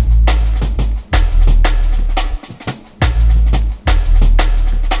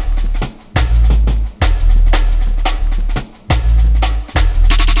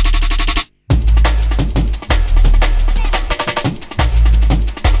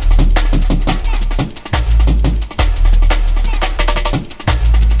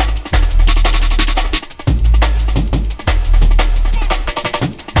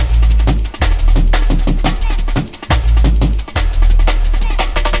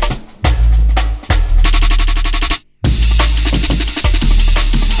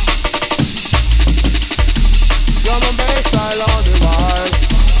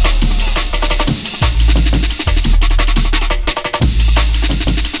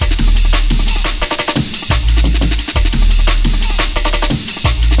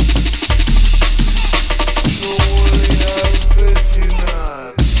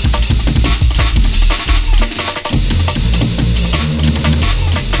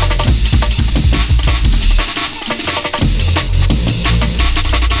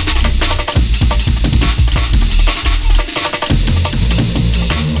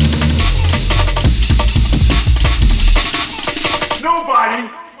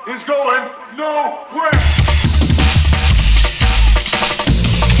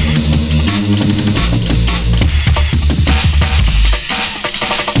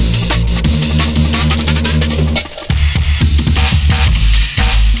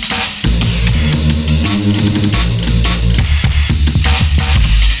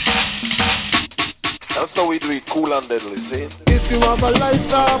 If you have a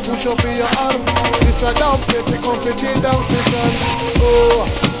lighter, push up in your arm. This a down play, the complete down session. Oh,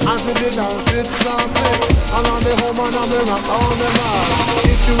 as we did dance it something. And on the home and on the rock on the man.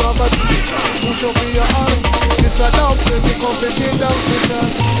 If you have a lighter, push up in your arm. This a down play, the complete down session.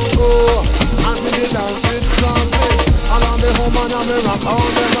 Oh, as we did dance it something. And on the home and on the rock on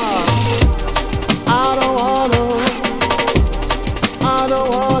the man. I don't wanna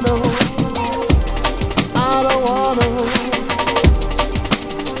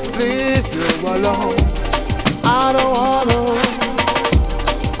leave you alone. I don't wanna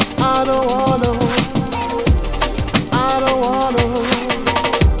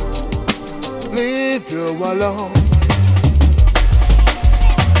leave you alone.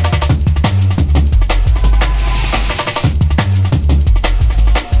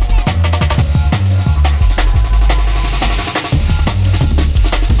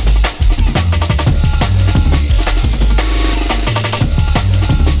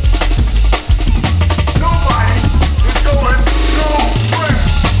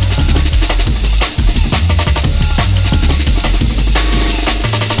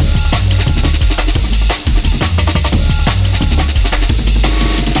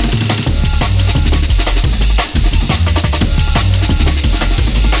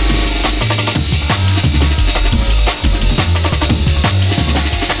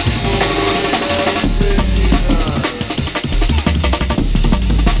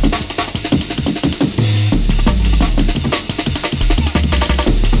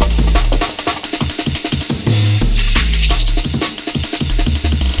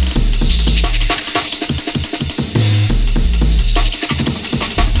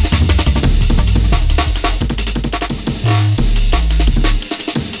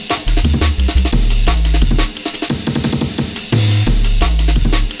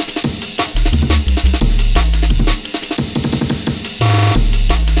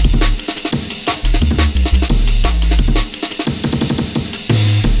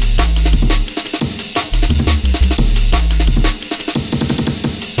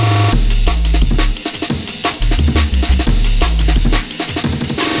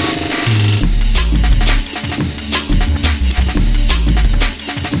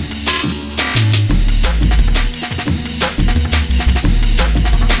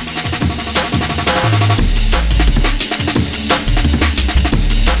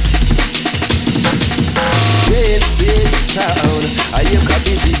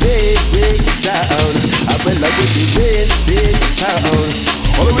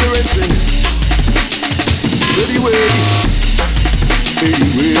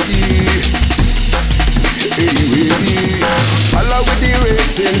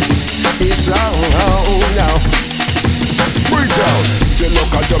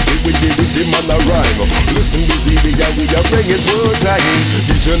 Listen, busy, we are bringing it full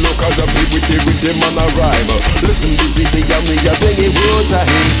time. DJ look as a big with the man a rhyme. Listen busy big and me a bring it water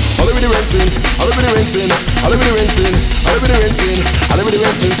him. All over the rinsing, all over the rinsing, all over the rinsing, all over the rinsing, all over the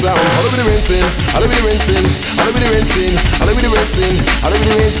rinsing sound, all over the rinsing, all over the rinsing, all over the rinsing, all over the rinsing, all over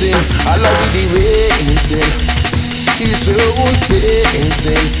the rinsing, all over the rinsing. He's so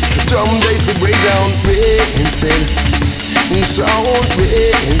rinsing, drum bass and breakdown rinsing, sound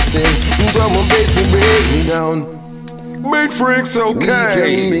rinsing, drum and bass and breakdown. Made freaks, okay. We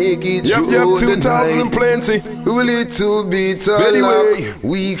can make it yep, 2000 plenty. A little bit of luck.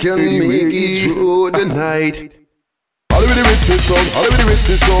 We can make it through the night. All over the rinsing song, all over the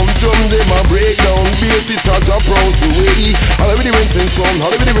rinsing song. Drum them a breakdown, bass it a drop round away. All over the rinsing song, all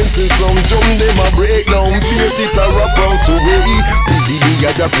over the rinsing song. Drum them a breakdown, bass it a drop round away. Busy the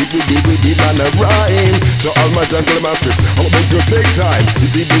other pick with the man a rhyme. So all my jungle massive, I'ma make you take time.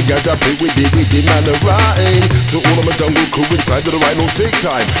 Busy the other pick with the man a rhyme. So all of my jungle crew inside to the right, no take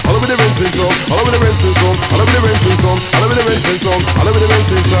time. All over the rinsing song, all over the rinsing song, all over the rinsing song, all over the rinsing song, all over the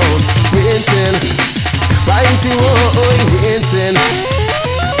rinsing song. Rinsing. Rinsing, oh, rinsing.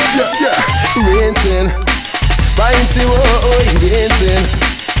 Yeah, rinsing. Rinsing, oh, rinsing.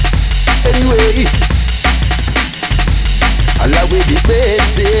 Anyway, I love with the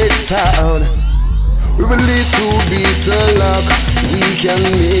rinsing sound. With a little bit of luck, we can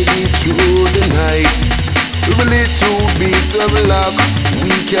make it through the night. With a little bit of luck,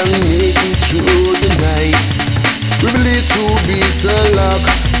 we can make it through the night. With a little bit of luck,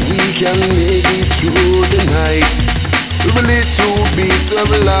 we can make it through the night. With a little bit of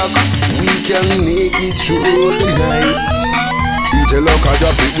luck, we can make it through the night. DJ look I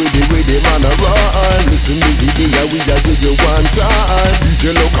drop it with the man a rhyme. Listen busy here, we a give you one time.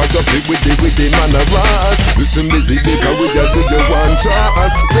 DJ look I drop it with the man a rhyme. Listen busy here, we a give you one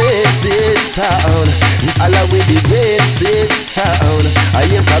time. Rinse it sound, all with the rinse it sound. I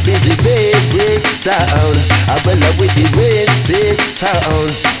am a busy break down. I will with the rinse it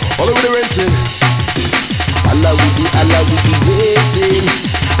sound. All over the rinsing. Allah with the rinsing.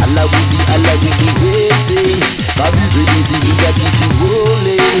 Allah with the rinsing. DJ busy, we got keep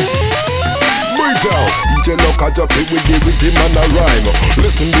rolling. Break out. DJ look I drop it with the man a rhyme.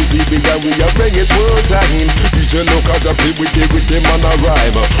 Listen busy big and we a bring it one time. DJ look I drop it with the man a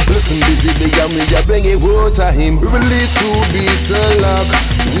rhyme. Listen busy big and we a bring it one time. With a little bit of luck,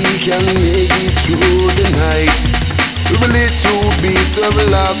 we can make it through the night. With a little bit of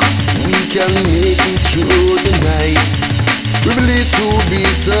luck, we can make it through the night. With a little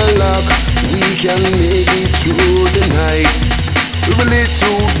bit of luck, we can make it through the night. With a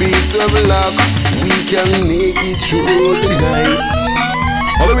little bit of luck, we can make it through the night.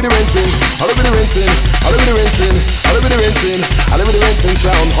 All over the rinsing, all over the rinsing, all over the rinsing, all over the rinsing, all over the rinsing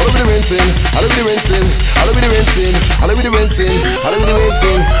sound, all over the rinsing, all over the rinsing, all over the rinsing, all over the rinsing, all over the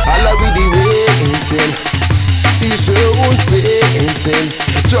rinsing, all over the rinsing. It's so rinsing,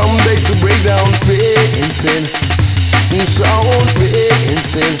 drum bass and breakdown rinsing. Sound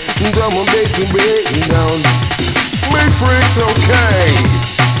rinsing, drum and bass and breakdown. Made freaks, okay.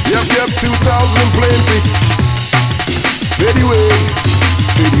 Yep, 2000 plenty. Anyway.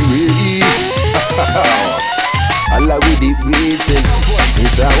 I love with the rinsing,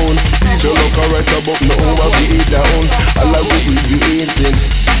 sound. DJ look alright about no I'll be down. I love with the rinsing,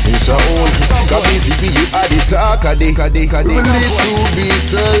 sound. Got busy be you at the talk a day. With a little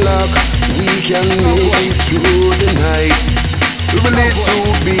bit of luck, we can make it through the night. With a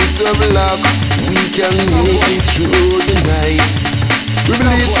little bit of luck, we can make it through the night. With a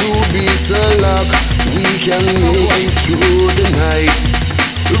little bit of luck, we can make it through the night.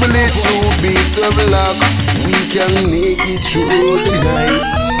 With a little bit of luck, we can make it through the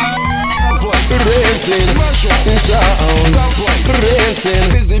night. Rinsing, sound,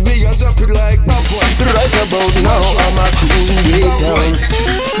 rinsing. Busy big and drop it like right about now I'm a cool breakdown.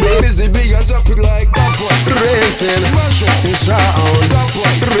 Busy big and drop it like rinsing, sound,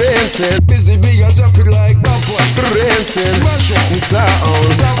 rinsing. Busy big and drop it like rinsing,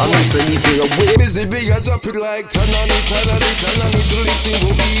 sound. I'm listening to your way. Busy big and drop it like tanani, tanani, tanani, duliti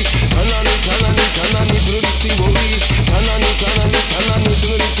boogie. Tanani, tanani, tanani, duliti boogie. Tanani, tanani, tanani,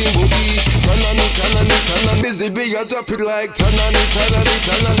 duliti boogie. Tanani, tanani, tanani, busy big, I drop it like tanani, tanani,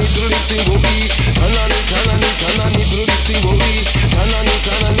 tanani, duliti boogie. Tanani, tanani, tanani, duliti boogie. Tanani,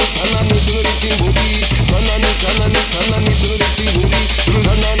 tanani, tanani, duliti boogie. Tanani, tanani, tanani, duliti boogie.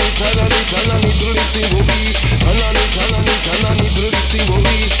 Tanani, tanani, tanani, duliti boogie. Tanani, tanani, tanani, duliti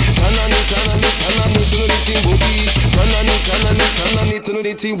boogie. Tanani, tanani, tanani, duliti boogie. Tanani, tanani, tanani,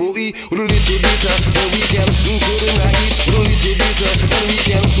 duliti boogie. With a little bit and we can into the night. With a little bit and we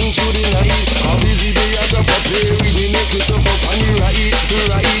can into the night. How busy they are up here, we make it up on the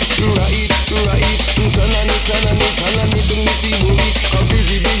right.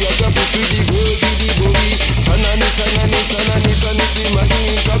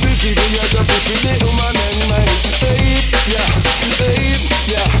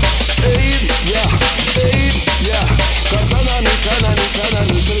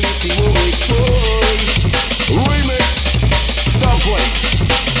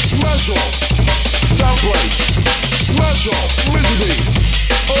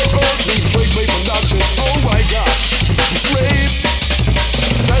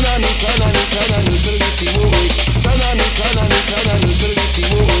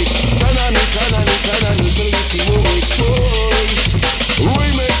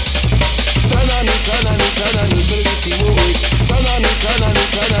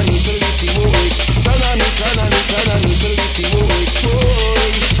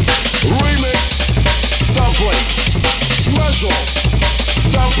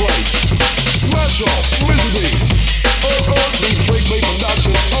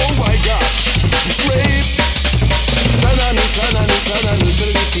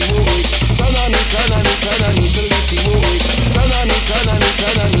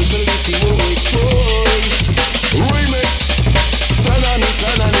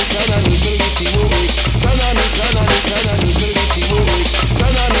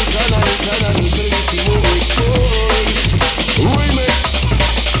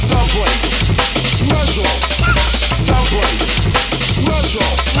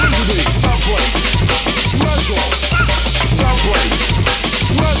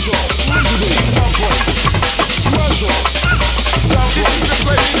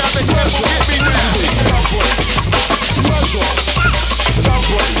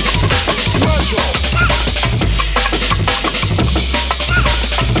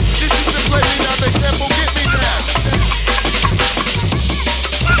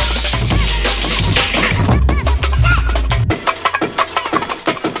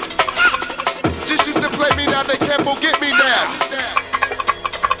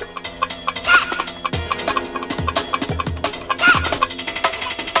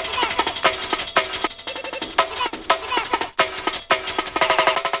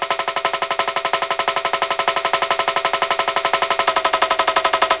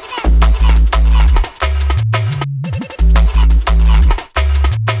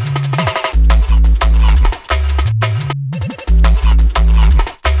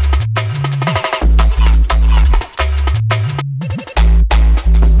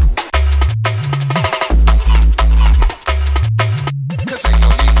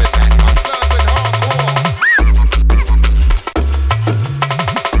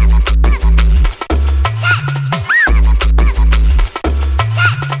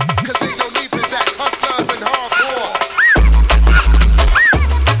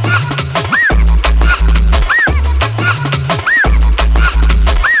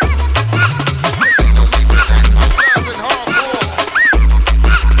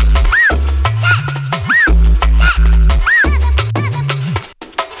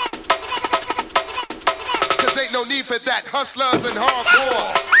 for that. Hustlers and hardcore.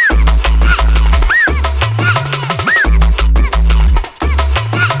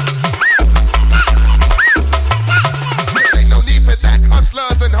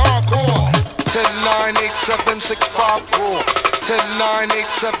 Hustlers and hardcore. 10, 9, 8, 7, 6, 5, 4. 10, 9, 8,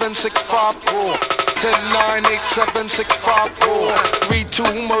 7, 6, 5, 4. 10, 9, 8, 7, 6, 5, 4. 3,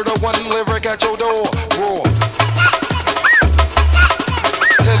 2, murder, 1 lyric at your door. Raw.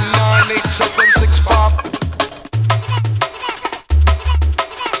 10, 9, 8, 7, 6, 5.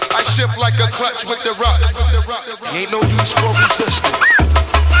 I shift like a clutch with the rush. Ain't no use for resistance.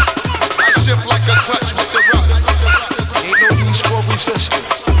 I shift like a clutch with the rush. Ain't no use for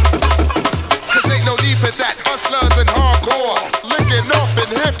resistance. Cause ain't no need for that. Hustlers and hardcore. Linking off in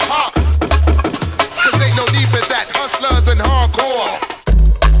hip hop. Cause ain't no need for that. Hustlers and hardcore.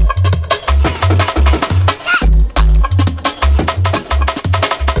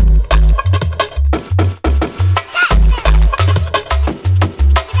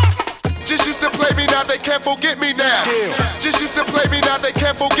 Just used to play me, now they can't forget me now. Just used to play me, now they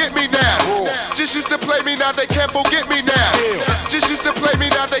can't forget me now. Just used to play me, now they can't forget me now. Just used to play me,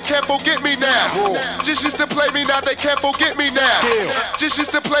 now they can't forget me now. Just used to play me, now they can't forget me now. Just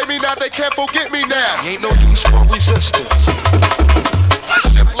used to play me, now they can't forget me now. Ain't no use for resistance. I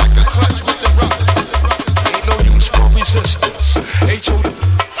shift like a clutch with the rock. Ain't no use for resistance. H.O.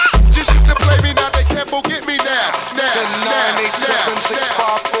 Just used to play me, now they can't forget me now. 10, 9, 8, 7, 6,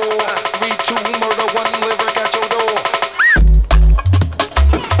 5, 4. 3, 2, murder, 1 lyric at your door.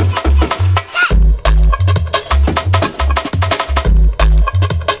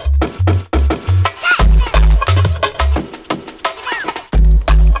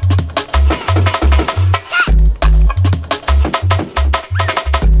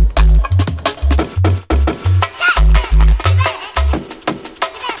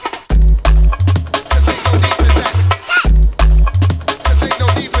 Cause ain't no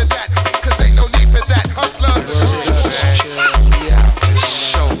need for that. Cause ain't no need for that. Hustlers.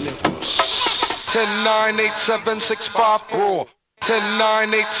 10, 9, 8, 7, 6, 5, 4. 10,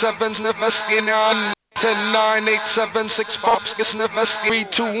 9, 8, 7, never skin on. 10, 9, 8, 7, 6, 5, never 3,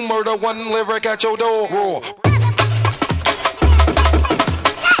 2, murder, 1 lyric at your door. Raw.